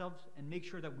protect ourselves and make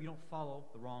sure that we don't follow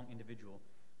the wrong individual?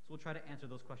 So we'll try to answer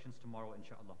those questions tomorrow,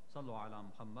 inshallah. Sallu ala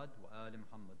Muhammad wa ali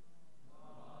Muhammad.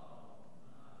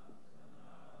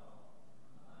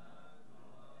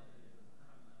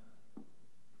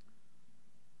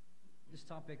 This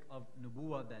topic of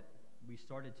nubuwah that we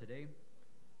started today,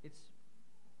 it's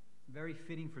very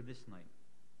fitting for this night.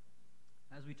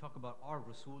 As we talk about our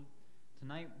Rasul,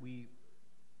 tonight we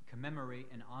commemorate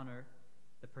and honor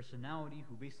the personality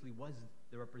who basically was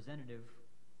the representative,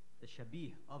 the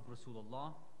Shabih of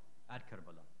Rasulullah at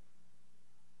Karbala.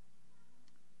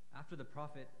 After the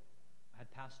Prophet had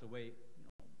passed away,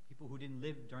 people who didn't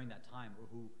live during that time, or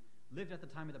who lived at the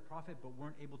time of the Prophet but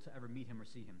weren't able to ever meet him or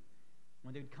see him,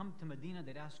 when they would come to Medina,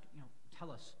 they'd ask, tell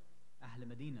us, Ahl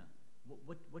Medina,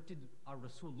 what did our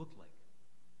Rasul look like?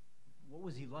 What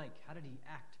was he like? How did he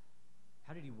act?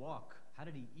 How did he walk? How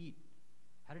did he eat?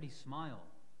 How did he smile?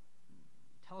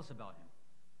 Tell us about him.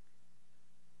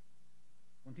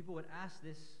 When people would ask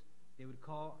this, they would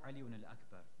call Aliun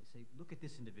al-Akbar. They say, look at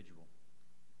this individual.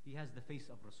 He has the face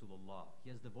of Rasulullah.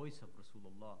 He has the voice of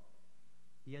Rasulullah.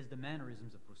 He has the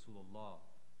mannerisms of Rasulullah.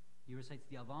 He recites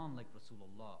the adhan like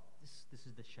Rasulullah. This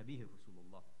is the Shabih of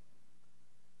Rasulullah.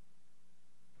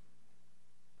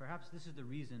 Perhaps this is the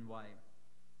reason why,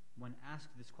 when asked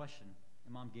this question,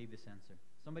 Imam gave this answer.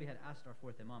 Somebody had asked our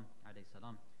fourth Imam, alayhi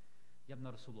salam,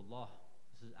 Yabna Rasulullah.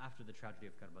 This is after the tragedy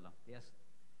of Karbala. They asked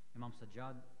Imam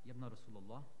Sajjad, Yabna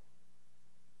Rasulullah,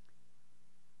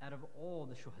 out of all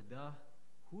the shuhada,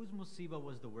 whose musibah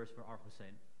was the worst for our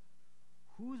Hussein?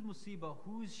 Whose musibah,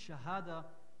 whose shahada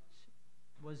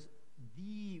was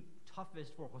the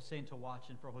toughest for Hussein to watch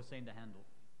and for Hussein to handle?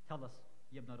 Tell us,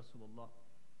 Yabna Rasulullah.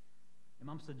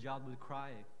 Imam Sajjad would cry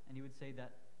and he would say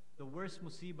that the worst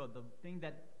musibah, the thing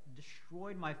that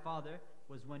destroyed my father,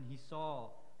 was when he saw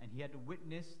and he had to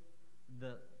witness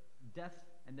the death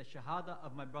and the shahada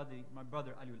of my brother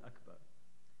Ali al-Akbar.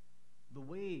 The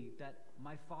way that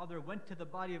my father went to the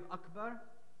body of Akbar,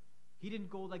 he didn't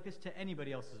go like this to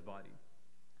anybody else's body.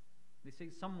 They say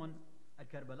someone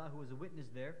at Karbala who was a witness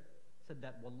there said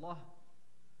that, Wallah,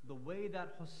 the way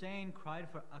that Hussein cried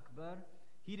for Akbar,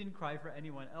 he didn't cry for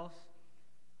anyone else.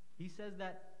 He says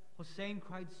that Hussein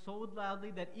cried so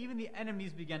loudly that even the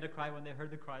enemies began to cry when they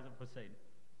heard the cries of Hussein.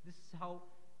 This is how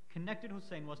connected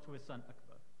Hussein was to his son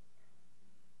Akbar.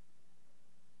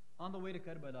 On the way to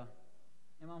Karbala,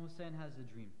 Imam Hussein has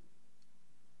a dream.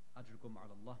 Ajrukum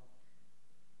ala Allah.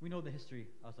 We know the history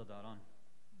of Sadaran.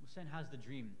 Hussein has the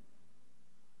dream.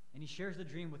 And he shares the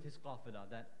dream with his qafila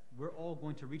that we're all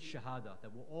going to reach Shahada,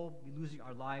 that we'll all be losing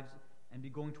our lives and be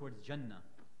going towards Jannah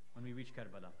when we reach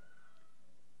Karbala.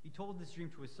 He told this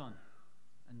dream to his son.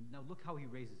 And now look how he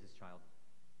raises his child.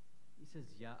 He says,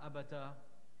 Ya abata,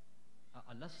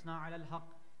 alasna ala al-haq.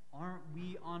 Aren't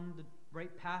we on the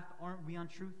right path? Aren't we on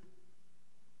truth?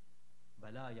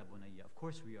 Bala ya bunayya. Of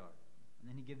course we are. And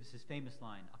then he gives his famous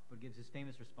line. Akbar gives his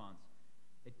famous response.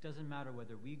 It doesn't matter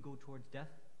whether we go towards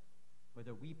death,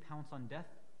 whether we pounce on death,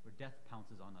 or death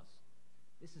pounces on us.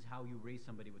 This is how you raise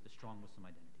somebody with a strong Muslim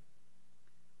identity.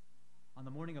 On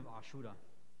the morning of Ashura,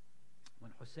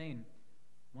 when Hussein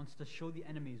wants to show the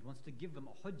enemies, wants to give them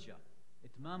a hujjah,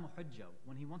 itmam hujjah,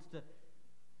 when he wants to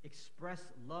express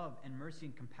love and mercy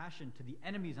and compassion to the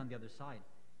enemies on the other side.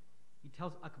 He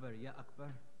tells Akbar, Ya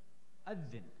Akbar,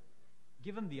 adhin,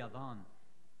 give him the adhan,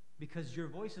 because your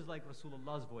voice is like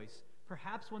Rasulullah's voice.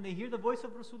 Perhaps when they hear the voice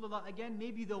of Rasulullah again,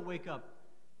 maybe they'll wake up.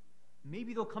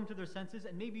 Maybe they'll come to their senses,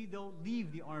 and maybe they'll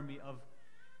leave the army of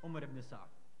Umar ibn Sa'd.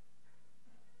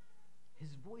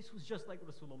 His voice was just like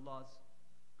Rasulullah's.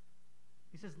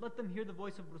 He says, let them hear the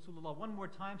voice of Rasulullah one more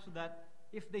time, so that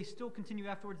if they still continue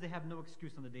afterwards, they have no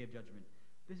excuse on the Day of Judgment.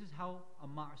 This is how a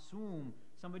ma'soom,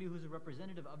 somebody who's a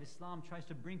representative of Islam, tries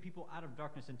to bring people out of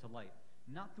darkness into light.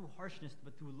 Not through harshness,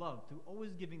 but through love, through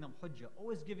always giving them hujjah,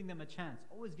 always giving them a chance,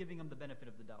 always giving them the benefit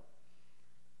of the doubt.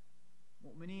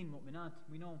 Mu'mineen, mu'minat,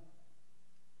 we know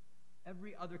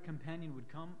every other companion would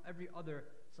come, every other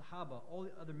Sahaba, all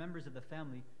the other members of the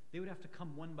family, they would have to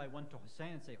come one by one to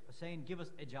Hussein and say, Hussein, give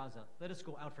us ijazah, let us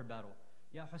go out for battle.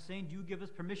 Ya Hussein, do you give us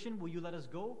permission? Will you let us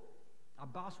go?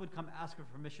 Abbas would come ask for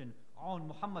permission. Aun,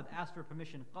 Muhammad asked for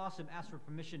permission. Qasim asked for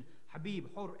permission. Habib,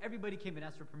 Hur, everybody came and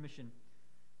asked for permission.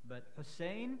 But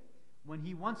Hussein, when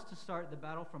he wants to start the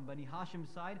battle from Bani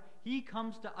Hashim's side, he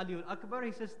comes to Ali al-Akbar,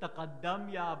 he says,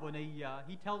 Taqaddam ya bunayya.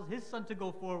 He tells his son to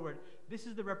go forward. This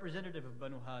is the representative of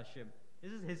Banu Hashim.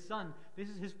 This is his son. This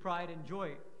is his pride and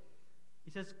joy.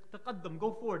 He says, Taqaddam,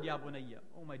 go forward, ya bunayya.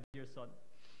 Oh my dear son.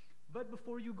 But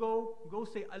before you go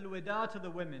say al-wada to the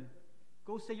women.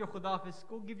 Go say your khudafis.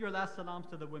 Go give your last salams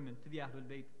to the women, to the Ahlul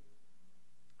Bayt.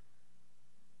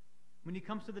 When he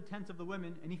comes to the tents of the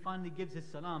women and he finally gives his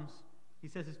salams, he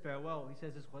says his farewell, he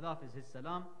says his khudafis, his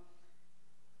salam.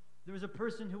 There was a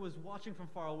person who was watching from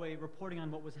far away, reporting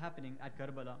on what was happening at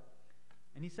Karbala.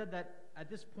 And he said that at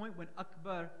this point when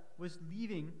Akbar was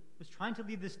trying to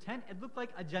leave this tent, it looked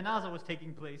like a janazah was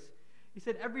taking place. He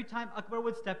said every time Akbar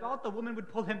would step out, the woman would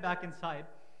pull him back inside.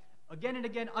 Again and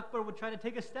again, Akbar would try to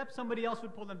take a step, somebody else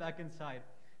would pull him back inside.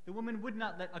 The woman would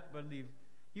not let Akbar leave.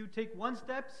 He would take one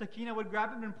step, Sakina would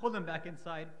grab him and pull him back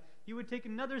inside. He would take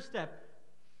another step,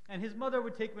 and his mother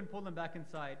would take him and pull him back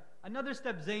inside. Another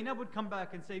step, Zainab would come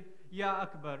back and say, Ya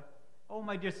Akbar, oh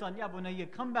my dear son, Ya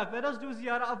Bunayya, come back, let us do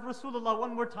ziyarah of Rasulullah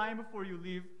one more time before you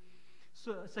leave.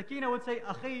 So Sakina would say,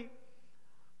 Akhi,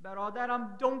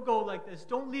 Baradaram, don't go like this.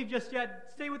 Don't leave just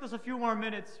yet. Stay with us a few more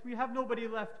minutes. We have nobody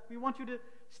left. We want you to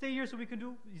stay here so we can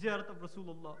do ziyarat of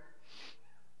Rasulullah.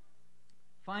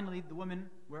 Finally, the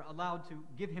women were allowed to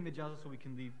give him ijazah so we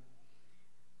can leave.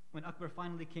 When Akbar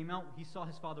finally came out, he saw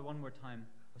his father one more time.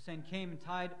 Hussein came and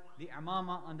tied the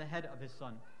amama on the head of his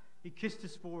son. He kissed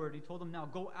his forehead. He told him, now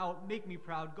go out, make me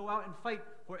proud. Go out and fight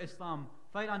for Islam.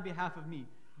 Fight on behalf of me.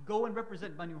 Go and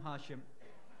represent Banu Hashim.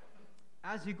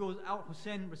 As he goes out,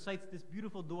 Hussein recites this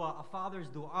beautiful dua, a father's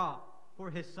dua for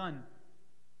his son.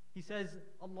 He says,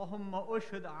 Allahumma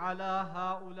ushhud ala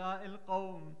ha'ula'i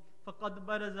al-qawm faqad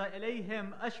baraza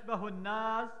ilayhim ashbahu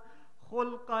an-nas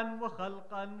khulqan wa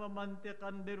khalqan wa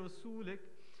mantiqan bi rasulik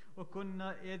wa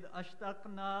kunna id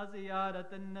ashtaqna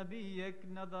ziyaratan nabiyyik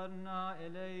nadarna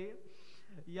ilayh.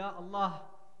 Ya Allah,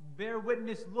 bear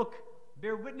witness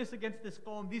against this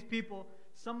qawm, these people.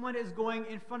 Someone is going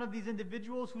in front of these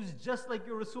individuals who's just like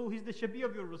your Rasul. He's the Shabi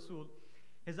of your Rasul.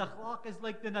 His akhlaq is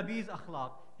like the Nabi's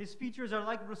akhlaq. His features are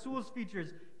like Rasul's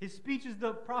features. His speech is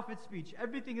the Prophet's speech.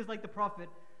 Everything is like the Prophet.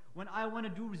 When I want to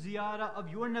do ziyarah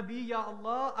of your Nabi, Ya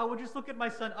Allah, I would just look at my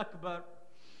son Akbar.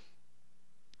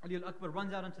 Ali al-Akbar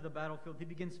runs out onto the battlefield. He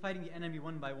begins fighting the enemy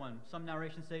one by one. Some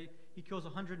narrations say he kills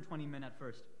 120 men at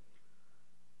first.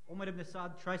 Umar ibn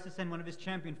Sa'd tries to send one of his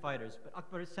champion fighters, but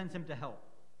Akbar sends him to hell.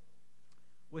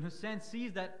 When Hussein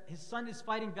sees that his son is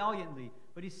fighting valiantly,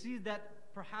 but he sees that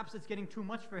perhaps it's getting too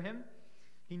much for him,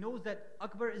 he knows that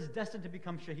Akbar is destined to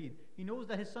become shaheed. He knows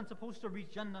that his son's supposed to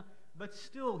reach Jannah, but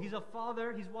still, he's a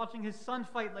father, he's watching his son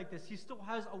fight like this. He still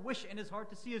has a wish in his heart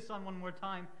to see his son one more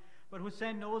time. But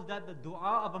Hussein knows that the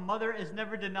dua of a mother is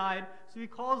never denied. So he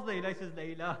calls Layla, he says,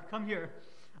 Layla, come here.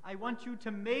 I want you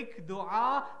to make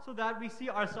dua so that we see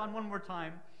our son one more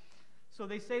time. So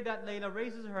they say that Layla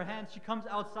raises her hand, she comes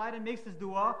outside and makes this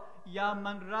dua, Ya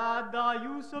man rada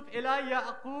Yusuf ila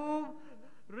Yaqub,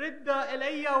 ridda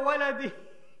ilayya waladi.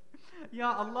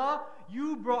 Ya Allah,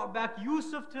 you brought back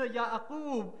Yusuf to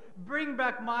Yaqub, bring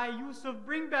back my Yusuf,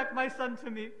 bring back my son to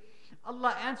me.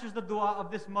 Allah answers the dua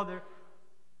of this mother.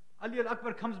 Ali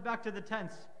al-Akbar comes back to the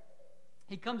tents.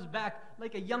 He comes back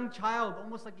like a young child,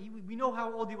 almost like we know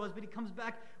how old he was, but he comes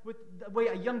back with the way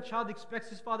a young child expects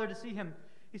his father to see him.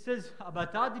 He says,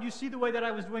 Abata, did you see the way that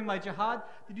I was doing my jihad?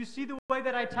 Did you see the way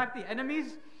that I attacked the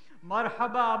enemies?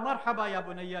 Marhaba, marhaba ya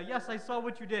bunayya. Yes, I saw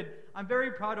what you did. I'm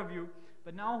very proud of you.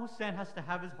 But now Hussein has to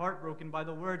have his heart broken by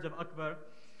the words of Akbar.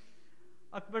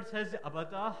 Akbar says,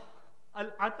 Abata,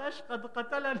 al-atash qad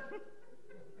qatalan.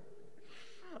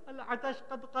 العطش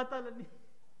قد قتلني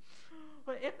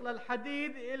وإقل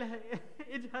الحديد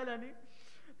إجهلني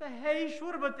فهي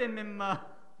شربة من ماء.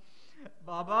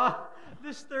 Baba,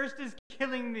 this thirst is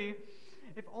killing me.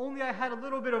 If only I had a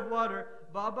little bit of water.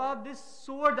 Baba, this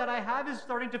sword that I have is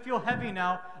starting to feel heavy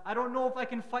now. I don't know if I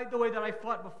can fight the way that I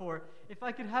fought before. If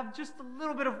I could have just a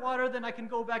little bit of water, then I can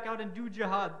go back out and do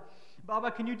jihad.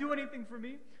 Baba, can you do anything for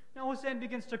me? Now Hussein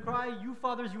begins to cry. You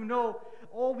fathers, you know,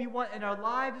 all we want in our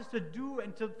lives is to do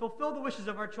and to fulfill the wishes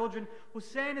of our children.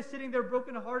 Hussein is sitting there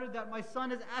brokenhearted that my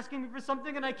son is asking me for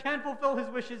something and I can't fulfill his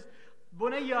wishes.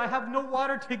 Bunayya, I have no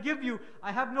water to give you.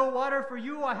 I have no water for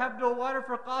you. I have no water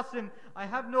for Qasim. I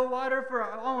have no water for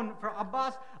Aoun, for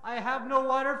Abbas. I have no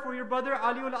water for your brother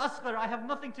Ali al-Asghar. I have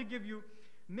nothing to give you.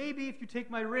 Maybe if you take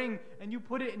my ring and you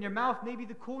put it in your mouth, maybe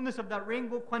the coolness of that ring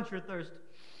will quench your thirst.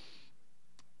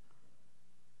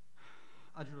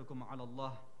 Ajrukum ala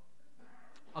Allah.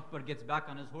 Akbar gets back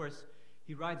on his horse.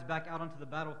 He rides back out onto the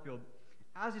battlefield.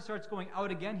 As he starts going out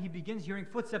again, he begins hearing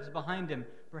footsteps behind him.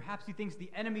 Perhaps he thinks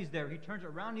the enemy's there. He turns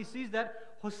around, he sees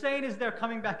that Hussein is there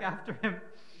coming back after him.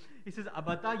 He says,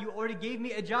 Abata, you already gave me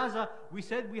ijaza. We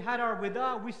said we had our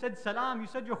wida, we said salam, you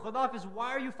said your khudafis. Why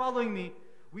are you following me?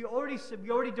 We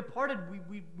already departed.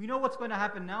 We know what's going to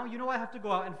happen now. You know I have to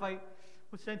go out and fight.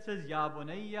 Hussein says, Ya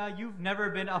bunayya, you've never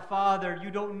been a father.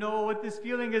 You don't know what this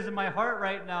feeling is in my heart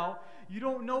right now. You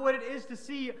don't know what it is to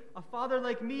see a father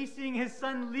like me seeing his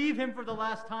son leave him for the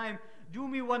last time. Do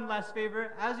me one last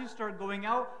favor. As you start going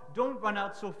out, don't run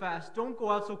out so fast. Don't go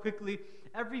out so quickly.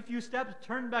 Every few steps,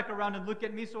 turn back around and look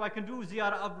at me so I can do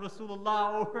ziyarah of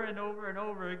Rasulullah over and over and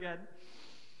over again.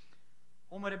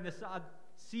 Umar ibn Sa'ad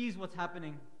sees what's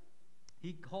happening.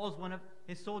 He calls one of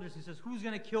his soldiers. He says, who's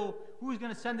going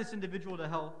to send this individual to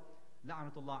hell?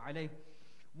 La'natullah alayh.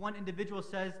 One individual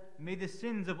says, may the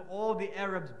sins of all the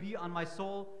Arabs be on my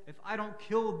soul if I don't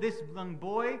kill this young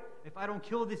boy,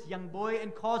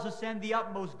 and cause Hussein the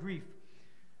utmost grief.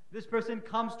 This person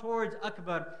comes towards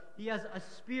Akbar. He has a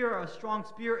spear, a strong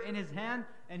spear in his hand,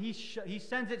 and he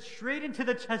sends it straight into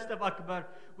the chest of Akbar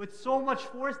with so much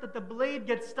force that the blade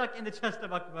gets stuck in the chest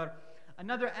of Akbar.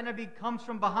 Another enemy comes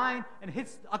from behind and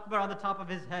hits Akbar on the top of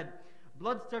his head.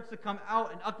 Blood starts to come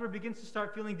out, and Akbar begins to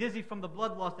start feeling dizzy from the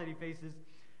blood loss that he faces.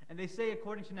 And they say,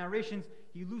 according to narrations,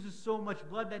 he loses so much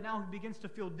blood that now he begins to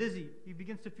feel dizzy. He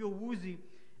begins to feel woozy,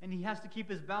 and he has to keep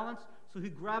his balance, so he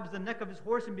grabs the neck of his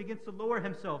horse and begins to lower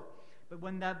himself. But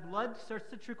when that blood starts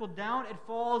to trickle down, it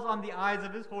falls on the eyes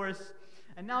of his horse.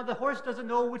 And now the horse doesn't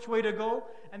know which way to go.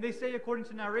 And they say, according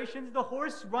to narrations, the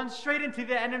horse runs straight into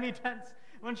the enemy tents,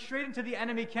 runs straight into the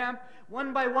enemy camp.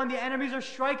 One by one, the enemies are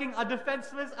striking a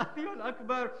defenseless Ali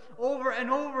al-Akbar over and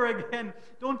over again.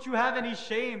 Don't you have any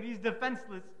shame? He's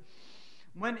defenseless.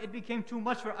 When it became too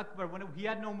much for Akbar, when he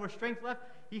had no more strength left,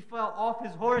 he fell off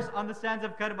his horse on the sands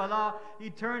of Karbala. He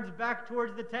turns back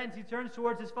towards the tents. He turns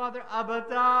towards his father.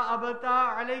 Abata,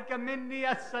 abata, alayka minni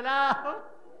as-salam.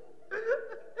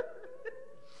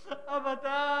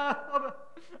 Abata,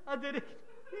 abata.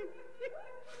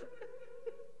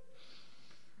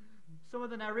 Some of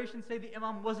the narrations say the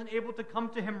Imam wasn't able to come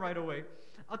to him right away.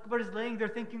 Akbar is laying there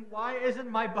thinking, why isn't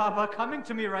my Baba coming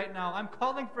to me right now? I'm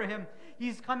calling for him.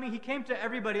 He's coming. He came to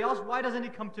everybody else. Why doesn't he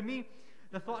come to me?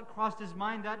 The thought crossed his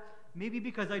mind that maybe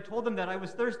because I told him that I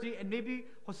was thirsty, and maybe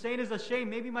Hussein is ashamed.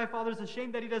 Maybe my father's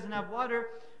ashamed that he doesn't have water.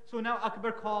 So now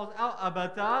Akbar calls out,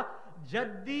 Abata,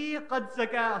 Jaddi qad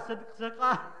saka.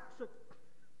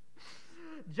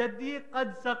 Jaddi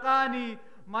qad sakani.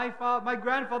 My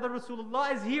grandfather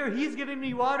Rasulullah is here. He's giving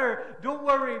me water. Don't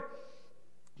worry.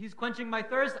 He's quenching my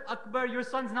thirst. Akbar, your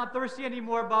son's not thirsty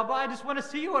anymore, Baba. I just want to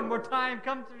see you one more time.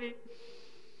 Come to me.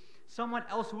 Someone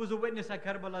else who was a witness at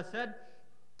Karbala said,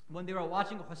 when they were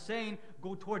watching Hussein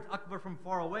go towards Akbar from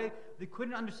far away, they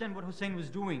couldn't understand what Hussein was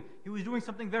doing. He was doing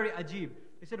something very ajib.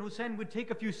 They said Hussein would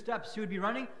take a few steps. He would be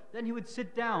running, then he would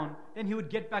sit down. Then he would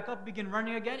get back up, begin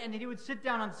running again, and then he would sit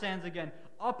down on the sands again,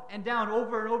 up and down,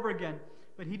 over and over again.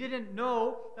 But he didn't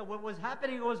know that what was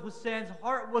happening was Hussein's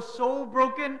heart was so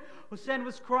broken. Hussein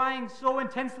was crying so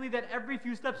intensely that every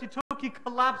few steps he took, he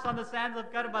collapsed on the sands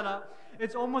of Karbala.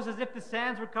 It's almost as if the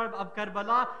sands of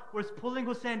Karbala was pulling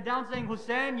Hussein down, saying,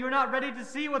 Hussein, you're not ready to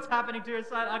see what's happening to your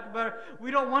son, Akbar. We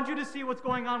don't want you to see what's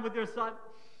going on with your son.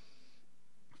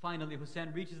 Finally,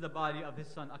 Hussein reaches the body of his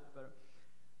son, Akbar.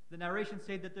 The narrations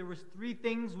say that there was three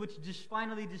things which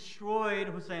finally destroyed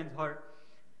Hussein's heart.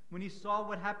 When he saw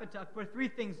what happened to Akbar, three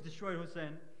things destroyed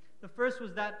Hussein. The first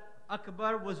was that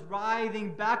Akbar was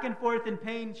writhing back and forth in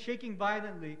pain, shaking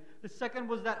violently. The second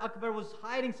was that Akbar was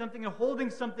hiding something and holding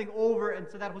something over and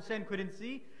so that Hussein couldn't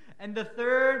see. And the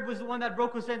third was the one that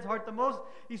broke Hussein's heart the most.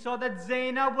 He saw that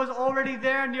Zainab was already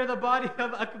there near the body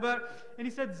of Akbar. And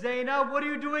he said, Zainab, what are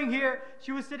you doing here?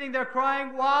 She was sitting there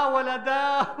crying, Wa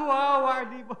walada, wa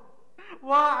Ali,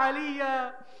 wa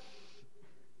Aliya.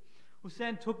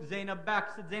 Hussein took Zainab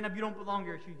back, said, Zainab, you don't belong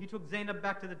here. He took Zainab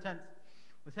back to the tents.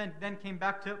 Hussein then came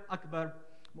back to Akbar.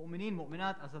 Mu'mineen,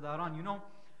 mu'minat, asadaran. You know,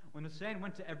 when Hussein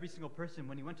went to every single person,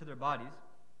 when he went to their bodies,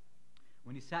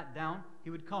 when he sat down,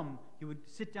 he would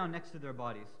sit down next to their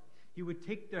bodies. He would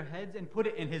take their heads and put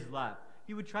it in his lap.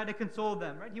 He would try to console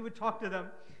them, right? He would talk to them.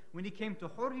 When he came to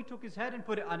Hur, he took his head and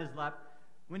put it on his lap.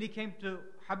 When he came to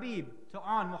Habib, to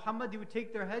Muhammad, he would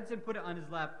take their heads and put it on his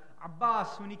lap.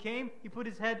 Abbas, when he came, he put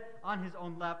his head on his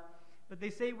own lap. But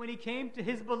they say when he came to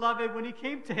his beloved, when he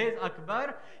came to his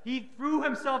Akbar, he threw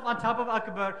himself on top of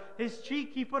Akbar. His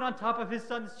cheek he put on top of his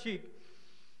son's cheek.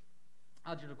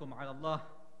 Ajrukum ala Allah.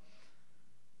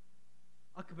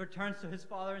 Akbar turns to his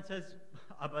father and says,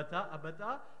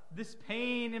 Abata, this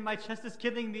pain in my chest is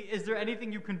killing me. Is there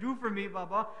anything you can do for me,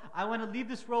 Baba? I want to leave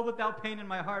this world without pain in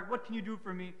my heart. What can you do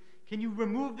for me? Can you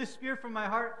remove this spear from my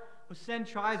heart? Hussein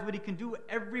tries what he can do.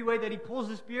 Every way that he pulls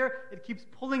the spear, it keeps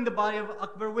pulling the body of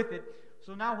Akbar with it.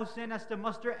 So now Hussein has to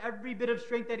muster every bit of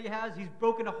strength that he has. He's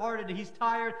broken-hearted, he's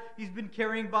tired, he's been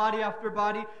carrying body after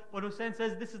body. But Hussein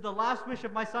says, this is the last wish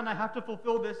of my son, I have to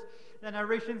fulfill this. The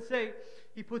narrations say,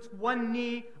 he puts one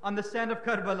knee on the sand of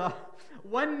Karbala.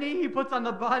 One knee he puts on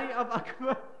the body of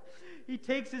Akbar. He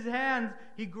takes his hands,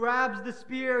 he grabs the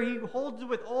spear, he holds it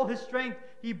with all his strength,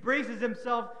 he braces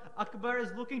himself. Akbar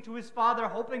is looking to his father,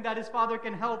 hoping that his father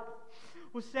can help.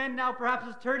 Hussein now perhaps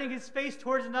is turning his face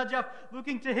towards Najaf,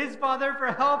 looking to his father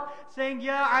for help, saying,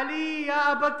 Ya Ali,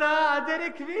 Ya Abata,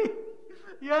 adirikni,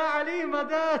 Ya Ali,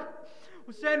 madad.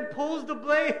 Hussein pulls the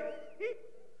blade.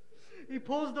 He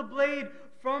pulls the blade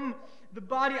from the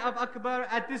body of Akbar.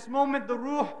 At this moment, the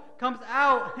ruh comes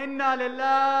out. Inna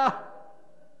lillah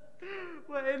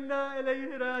wa inna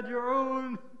ilayhi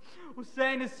raji'un.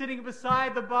 Hussein is sitting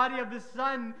beside the body of his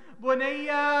son.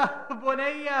 Bunayya,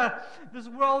 Bunayya, this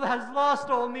world has lost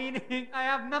all meaning. I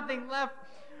have nothing left.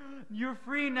 You're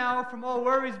free now from all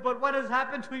worries, but what has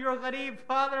happened to your gharib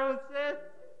father Hussein?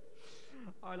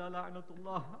 على لعنة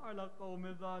الله على قوم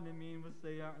الظالمين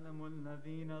وسيعلم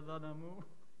الذين ظلموا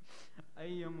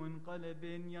أي منقلب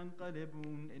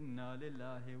ينقلبون إنا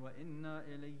لله وإنا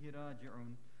إليه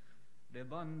راجعون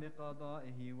رضا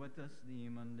بقضائه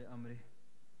وتسليما لأمره.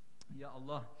 Ya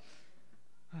Allah,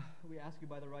 we ask you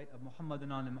by the right of Muhammad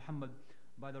and Ali Muhammad,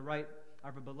 by the right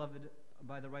of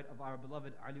our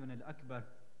beloved Ali al-Akbar,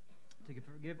 to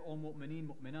forgive all mu'mineen,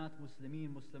 mu'minat,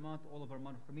 muslimeen, muslimat, all of our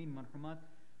marhumeen, marhumat.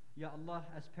 Ya Allah,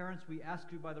 as parents, we ask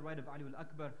you by the right of Ali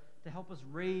al-Akbar to help us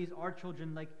raise our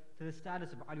children like to the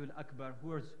status of Ali al-Akbar,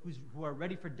 who are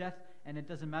ready for death, and it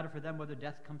doesn't matter for them whether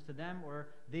death comes to them or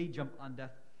they jump on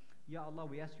death. Ya Allah,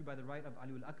 we ask you by the right of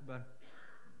Ali al-Akbar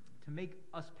to make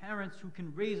us parents who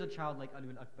can raise a child like Ali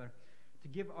al-Akbar, to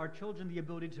give our children the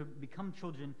ability to become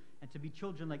children and to be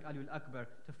children like Ali al-Akbar,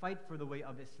 to fight for the way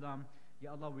of Islam.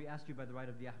 Ya Allah, we ask you by the right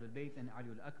of the Ahlul Bayt and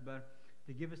Ali al-Akbar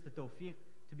to give us the tawfiq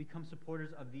to become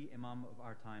supporters of the Imam of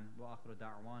our time. Wa akhiru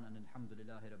da'wan and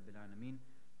alhamdulillahi rabbil alameen.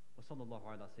 Wa sallallahu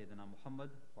ala Sayyidina Muhammad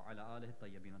wa ala alihi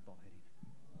at-tayyibin at-tahirin.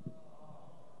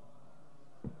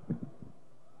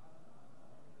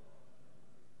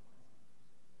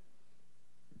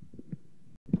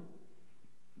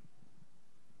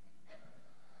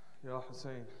 Ya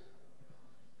Hussein,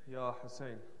 Ya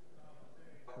Hussein,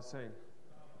 Hussein,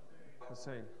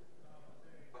 Hussein,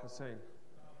 Hussein.